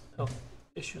some health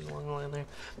issues along the line there.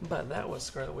 But that was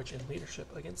Scarlet Witch in leadership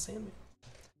against Sandman.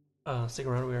 Stick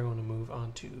around, we are going to move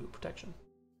on to protection.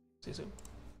 See you soon.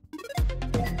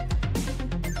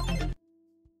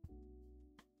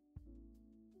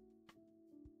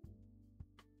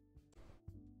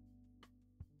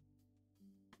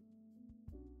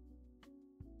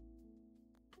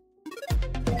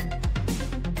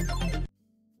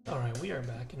 we are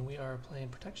back and we are playing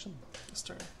protection this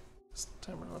turn. This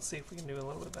time around, let's see if we can do a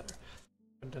little bit better.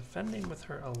 I'm defending with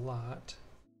her a lot,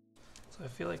 so I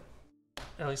feel like,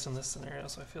 at least in this scenario,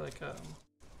 so I feel like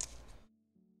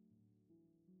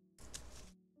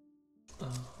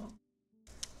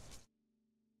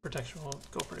protection will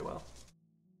go pretty well.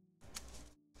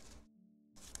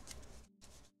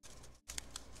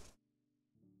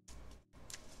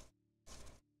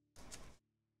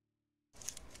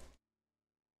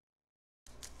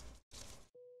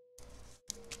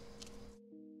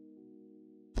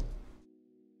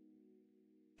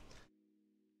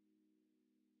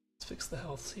 Fix the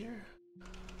health here.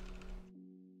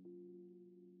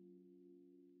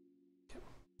 Okay.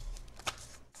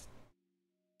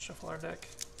 Shuffle our deck.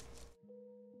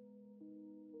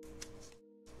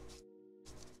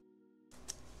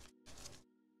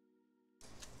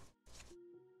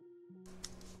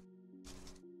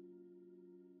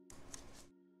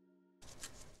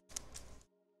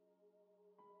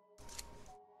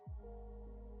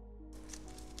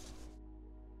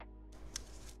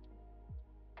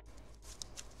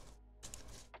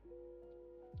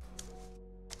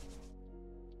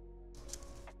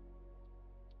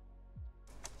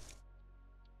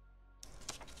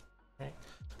 Right.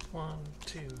 1,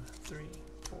 2, 3,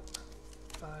 4,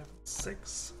 5,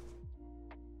 6.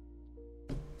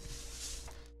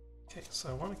 Okay, so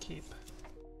I want to keep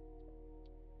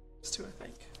these two, I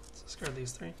think. So discard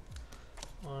these 3.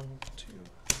 1, 2,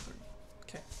 3.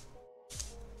 Okay.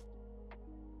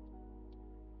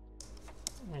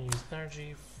 I'm going to use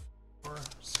energy for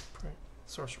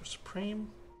Sorcerer Supreme.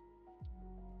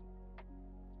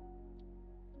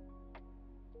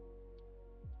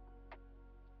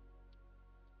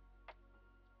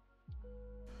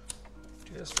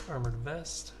 Do this for Armored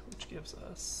Vest, which gives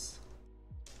us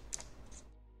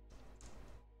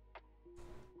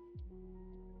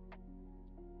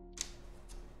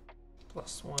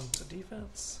 +1 to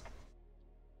defense.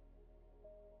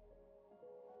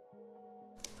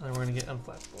 And then we're going to get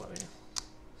Unflappable out of here.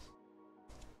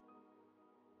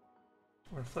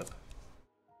 We're going to flip.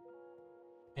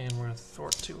 And we're going to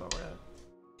thwart 2 while we're at it.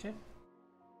 Okay.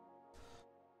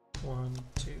 1,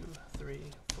 2, 3,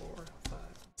 4, 5,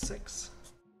 6.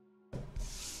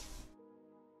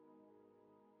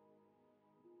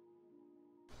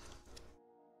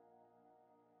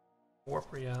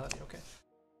 Warp Reality, okay.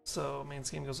 So main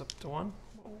scheme goes up to 1.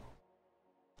 Whoa.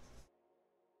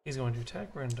 He's going to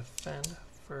attack. We're going to defend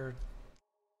for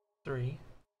 3.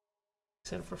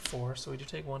 He's hit for 4, so we do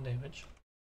take 1 damage.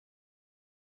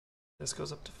 This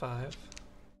goes up to 5.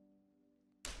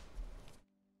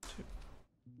 2,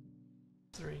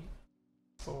 3,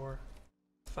 4,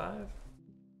 5.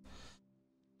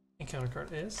 Encounter card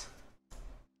is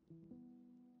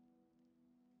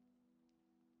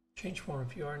change form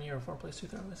if you are near a 4 place 2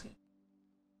 threat on this game.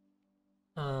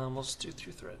 We'll just do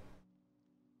 2 threat.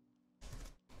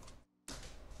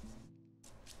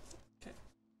 Okay.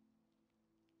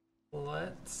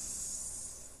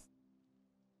 Let's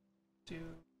do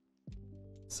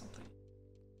something.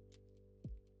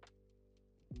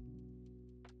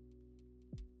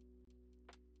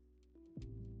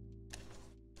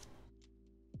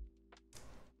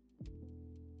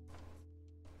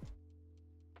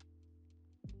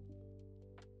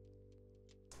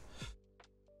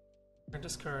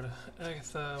 Discard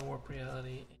Agatha, Warp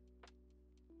Reality,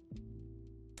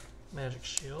 Magic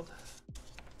Shield.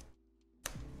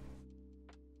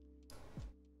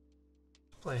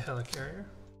 Play Helicarrier.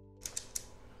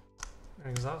 We're going to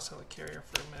exhaust Helicarrier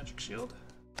for Magic Shield.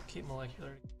 Keep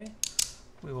Molecular Decay.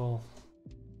 We will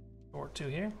thwart 2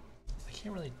 here. I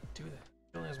can't really do that.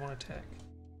 It only has 1 attack.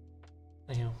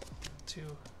 Anyhow, 2,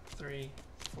 3,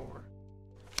 4,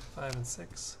 5, and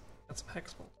 6. That's some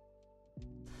Hex Bolt.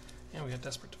 And we got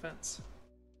Desperate Defense.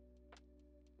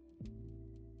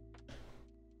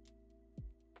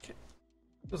 Okay.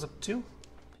 Goes up 2.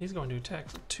 He's going to attack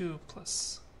for 2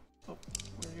 plus. Oh,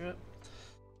 where are you at?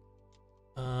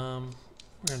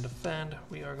 We're going to defend.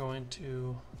 We are going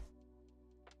to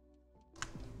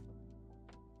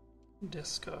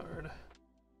discard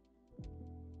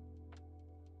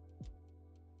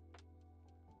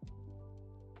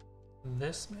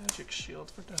this Magic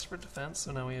Shield for Desperate Defense,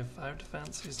 so now we have 5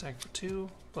 defense. He's attacked for 2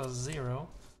 plus 0,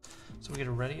 so we get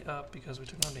a ready up because we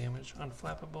took no damage.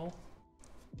 Unflappable.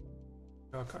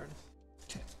 Draw a card.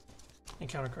 Okay.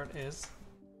 Encounter card is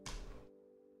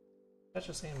Fetch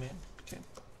a Sandman. Okay.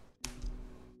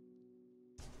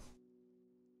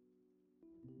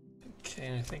 Okay,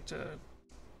 and I think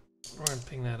we're gonna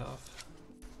ping that off.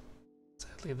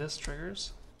 Sadly, this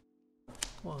triggers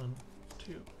 1,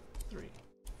 2, 3,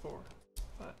 4,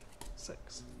 5,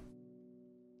 6.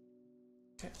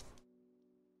 Okay.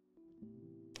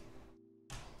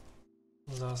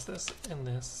 Exhaust this and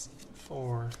this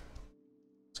for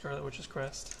Scarlet Witch's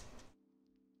Crest.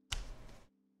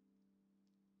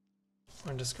 We're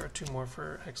going to discard 2 more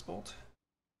for Hexbolt.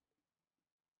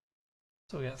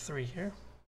 So we got 3 here.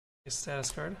 A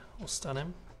status card, we'll stun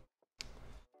him.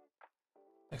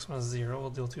 Next one is 0, we'll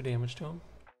deal 2 damage to him.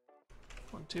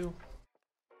 1, 2.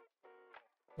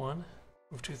 1.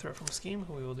 Move 2 threat from Scheme,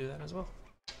 we will do that as well.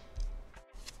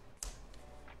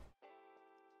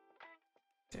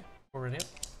 Okay, we're ready up.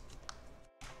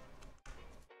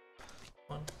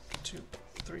 1, 2,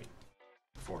 3,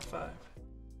 4, 5,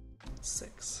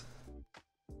 6.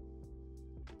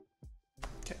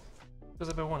 Okay. Because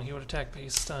if I won, he would attack, but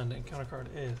he's stunned, and counter card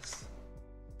is.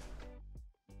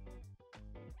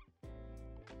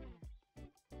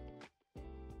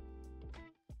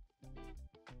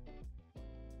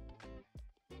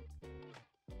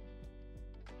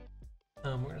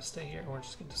 We're gonna stay here, and we're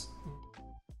just gonna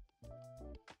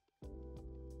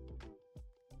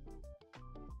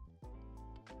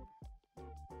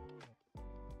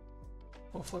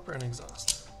we'll flipper and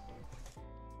exhaust.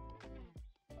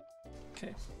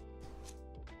 Okay.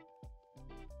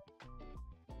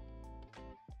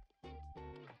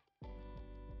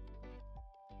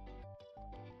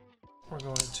 We're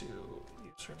going to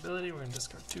use her ability. We're going to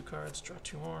discard 2 cards, draw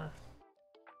 2 more.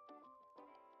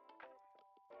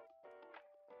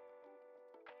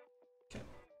 Okay,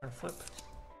 we're going to flip.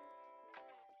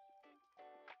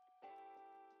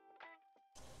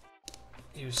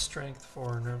 Use Strength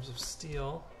for Nerves of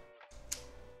Steel.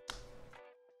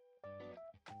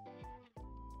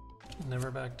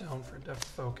 Never back down for Deft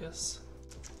Focus.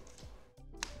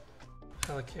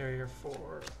 Helicarrier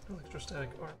for Electrostatic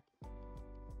Arm.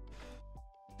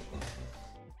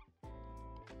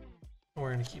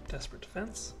 We're going to keep Desperate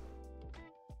Defense.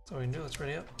 So we can do, let's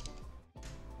ready up.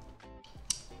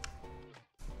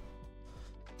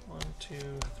 1, 2, 3,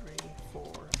 4,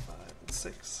 5, and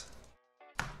 6.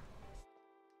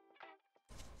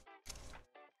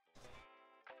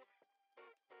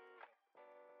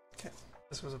 Okay,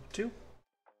 this goes up 2.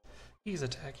 He's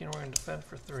attacking, we're going to defend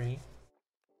for 3.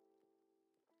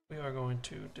 We are going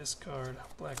to discard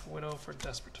Black Widow for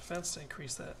Desperate Defense to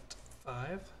increase that to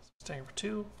 5. Staying for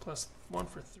 2, plus 1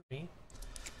 for 3.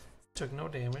 Took no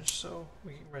damage, so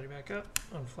we get ready back up.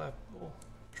 Unflappable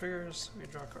triggers, we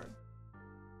draw a card.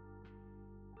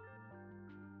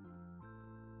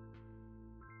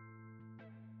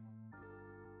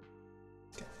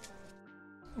 Okay.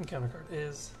 And counter card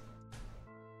is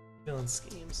Villain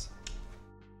Schemes.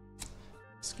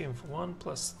 Scheme for 1,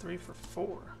 plus 3 for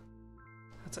 4.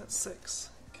 That's at 6.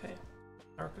 Okay.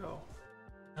 Now we go.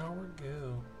 Now we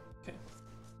go. Okay.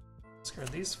 Discard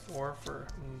these 4 for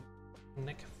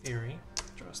Nick Fury.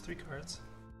 Draws 3 cards.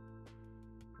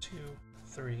 2,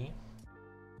 3.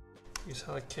 Use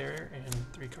Helicarrier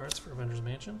and 3 cards for Avengers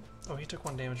Mansion. Oh, he took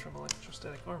 1 damage from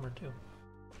Electrostatic Armor too.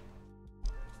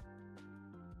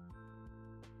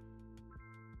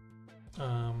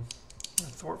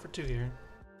 Thwart for 2 here.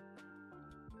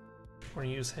 We're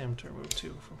gonna use him to remove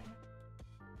 2 from here.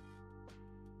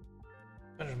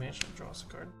 Avengers Mansion draws a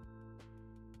card.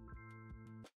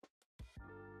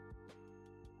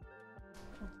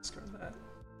 I'll discard that.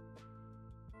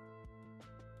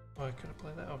 Oh, I could have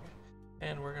played that. Okay.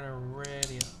 And we're gonna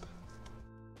ready up.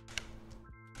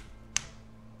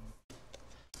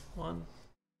 1.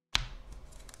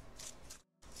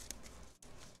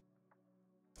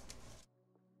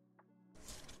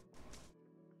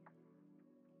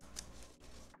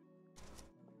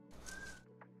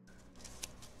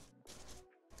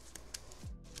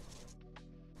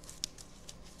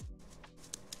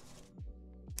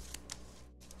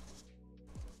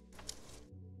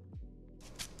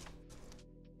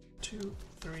 2,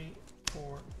 3,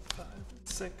 4, 5,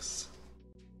 6.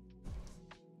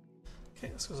 Okay,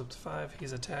 this goes up to 5.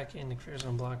 He's attacking. Nick Fury's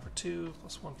on block for 2,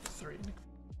 plus 1 for 3.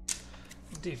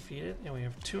 Defeated, and we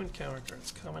have 2 encounter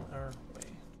cards coming our way.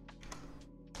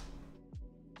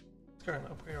 Let's go ahead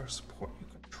and upgrade our support you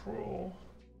control.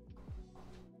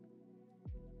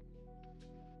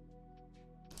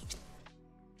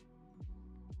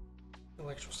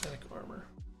 Electrostatic Armor.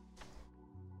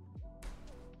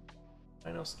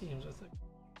 I know Schemes with it.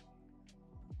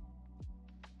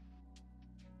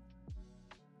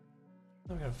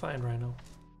 I'm gonna find Rhino.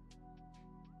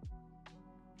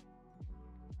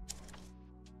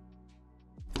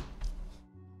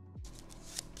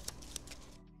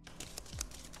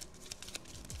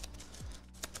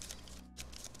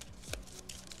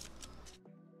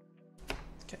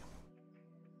 Okay.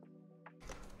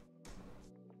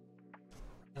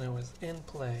 And it was in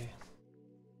play.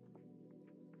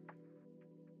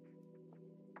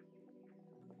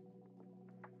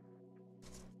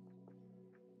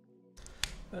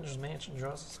 Avengers Mansion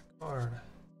draws us a card.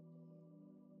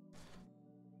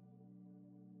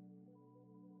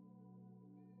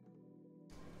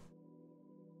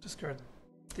 Discard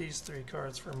these 3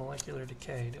 cards for molecular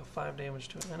decay. Deal 5 damage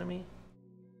to an enemy.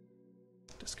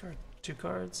 Discard 2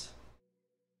 cards.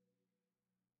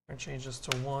 We're gonna change this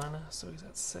to 1, so he's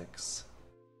at 6.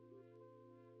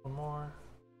 1 more.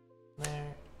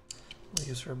 There. We'll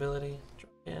use her ability.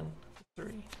 Drop in.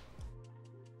 3.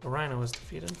 The Rhino is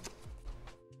defeated.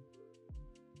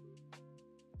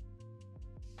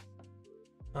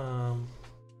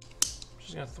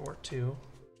 She's gonna thwart 2.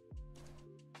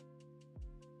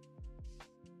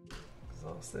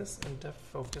 Exhaust this and def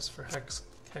focus for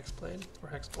Hexblade or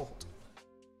Hexbolt.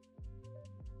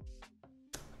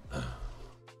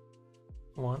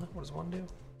 1. What does 1 do?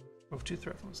 Move 2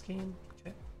 threat from the scheme.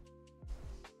 Okay.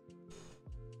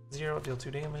 0. Deal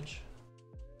 2 damage.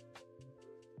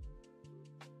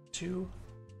 2.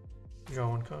 Draw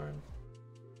 1 card.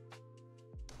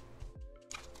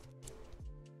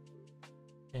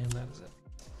 And that is it.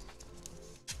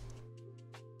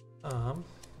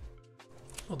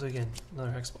 We'll do again.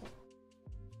 Another Hexbolt.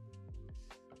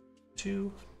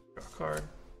 2. Draw a card.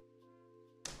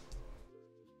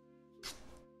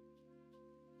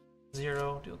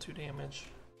 0. Deal 2 damage.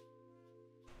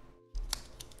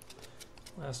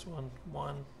 Last one.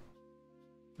 1.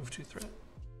 Move 2 threat.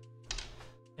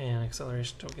 And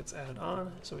acceleration tool gets added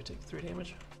on, so we take 3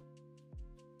 damage.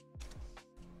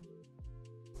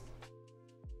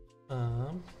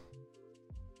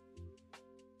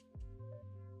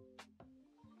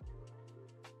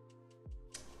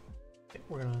 Okay,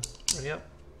 we're gonna ready up,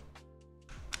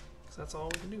 because that's all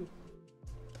we can do.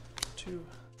 2,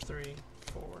 3,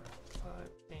 4, 5,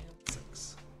 and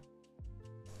 6.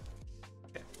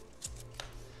 Okay.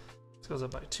 This goes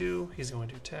up by 2. He's going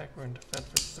to attack. We're going to defend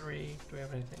for 3. Do we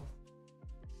have anything?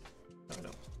 No, we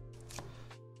don't.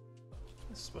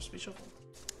 This is supposed to be shuffled.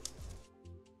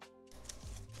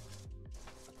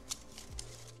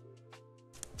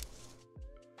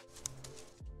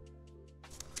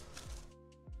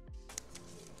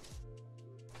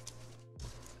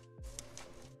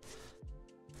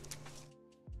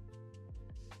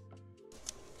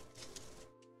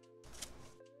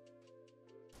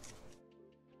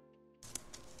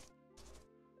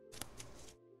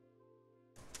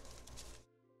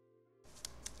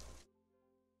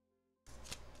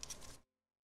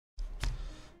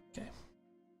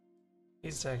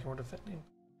 He's attacking, we're defending.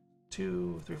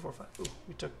 2, 3, 4, 5. Ooh,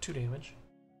 we took 2 damage.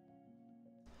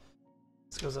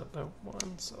 This goes up by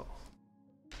 1, so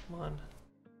 1,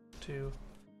 2,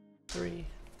 3,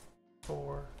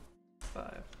 4,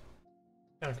 5.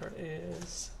 Counter card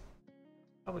is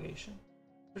Obligation.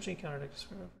 Searching counter deck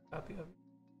for a copy of.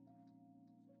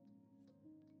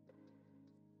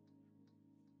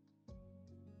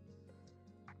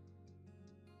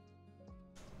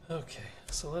 Okay,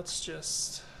 so let's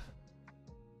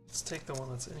take the one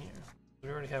that's in here. We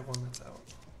already have one that's out.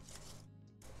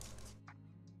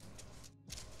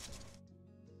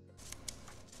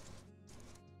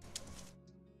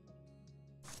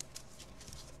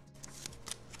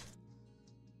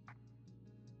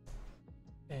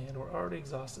 And we're already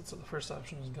exhausted, so the first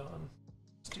option is gone.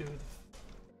 Let's do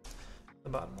the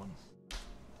bottom one.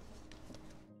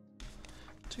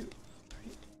 2,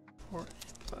 3, 4, and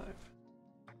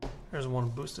 5. There's one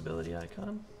boost ability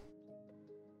icon.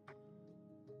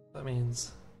 That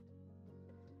means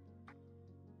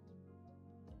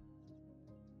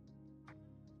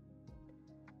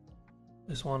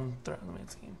there's 1 threat in the main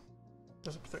scheme.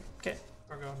 There's up to 3. Okay,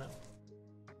 we're going now.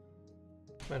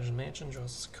 Avengers Mansion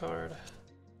draws a card.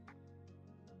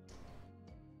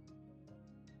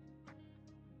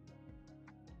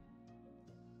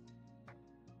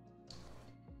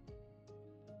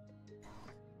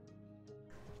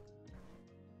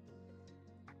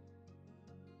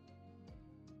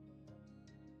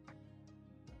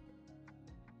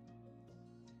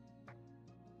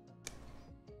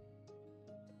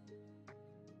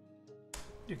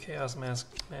 Do Chaos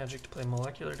Magic to play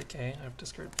Molecular Decay. I have to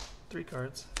discard 3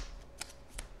 cards.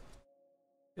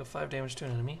 Deal 5 damage to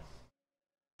an enemy.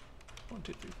 1,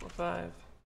 2, 3, 4, 5.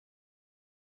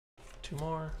 2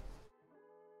 more.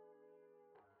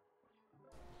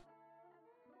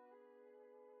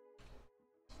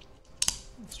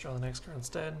 Let's draw the next card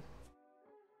instead.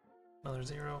 Another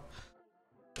 0.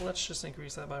 Let's just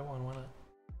increase that by 1. Why not?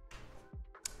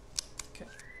 Okay.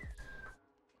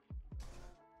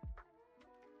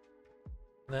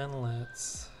 Then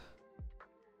let's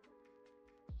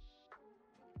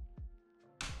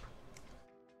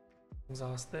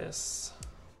exhaust this.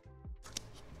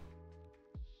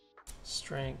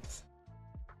 Strength.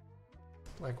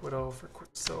 Black Widow for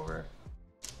Quicksilver.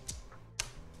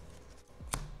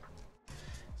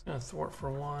 He's gonna thwart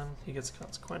for 1. He gets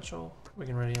consequential. We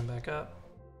can ready him back up.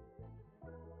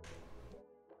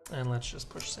 And let's just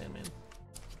push Sandman.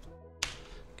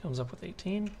 Comes up with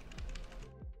 18.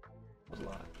 A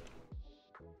lot.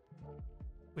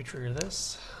 We trigger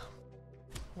this.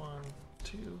 1,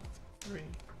 2, 3,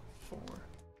 4,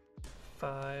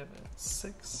 5, and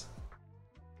 6.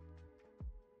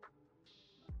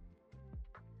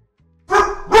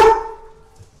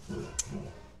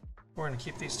 We're going to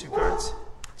keep these 2 cards.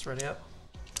 Let's ready up.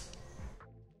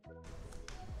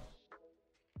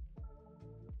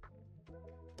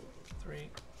 Three,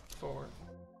 4,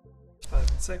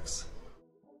 5, and 6.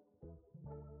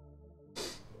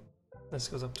 This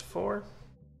goes up to 4.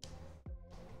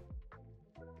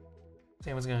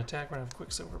 Samon's going to attack. We're going to have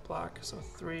Quicksilver block. So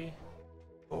 3,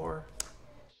 4.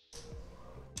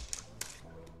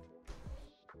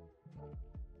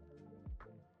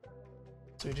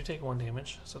 So we do take 1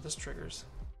 damage. So this triggers.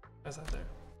 How's that there?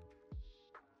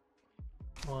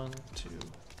 1, 2,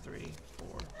 3, 4,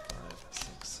 5,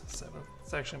 6, 7.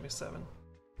 It's actually going to be 7.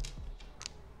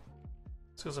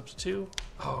 This goes up to 2.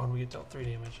 Oh, and we get dealt 3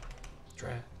 damage.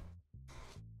 Drat.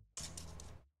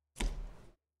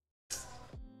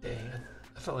 Dang,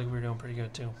 I felt like we were doing pretty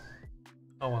good too.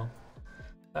 Oh well.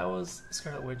 That was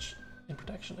Scarlet Witch in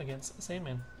protection against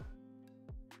Sandman.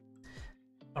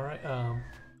 Alright,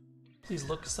 please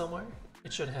look somewhere.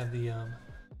 It should have the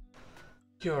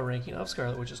hero ranking of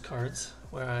Scarlet Witch's cards,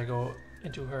 where I go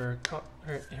into her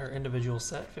individual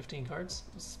set, 15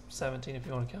 cards, 17 if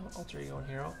you want to count alter ego and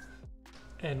hero,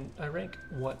 and I rank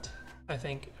what I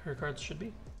think her cards should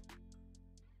be.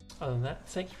 Other than that,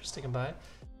 thank you for sticking by.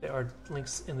 There are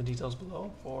links in the details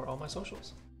below for all my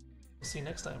socials. We'll see you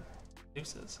next time.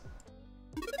 Deuces.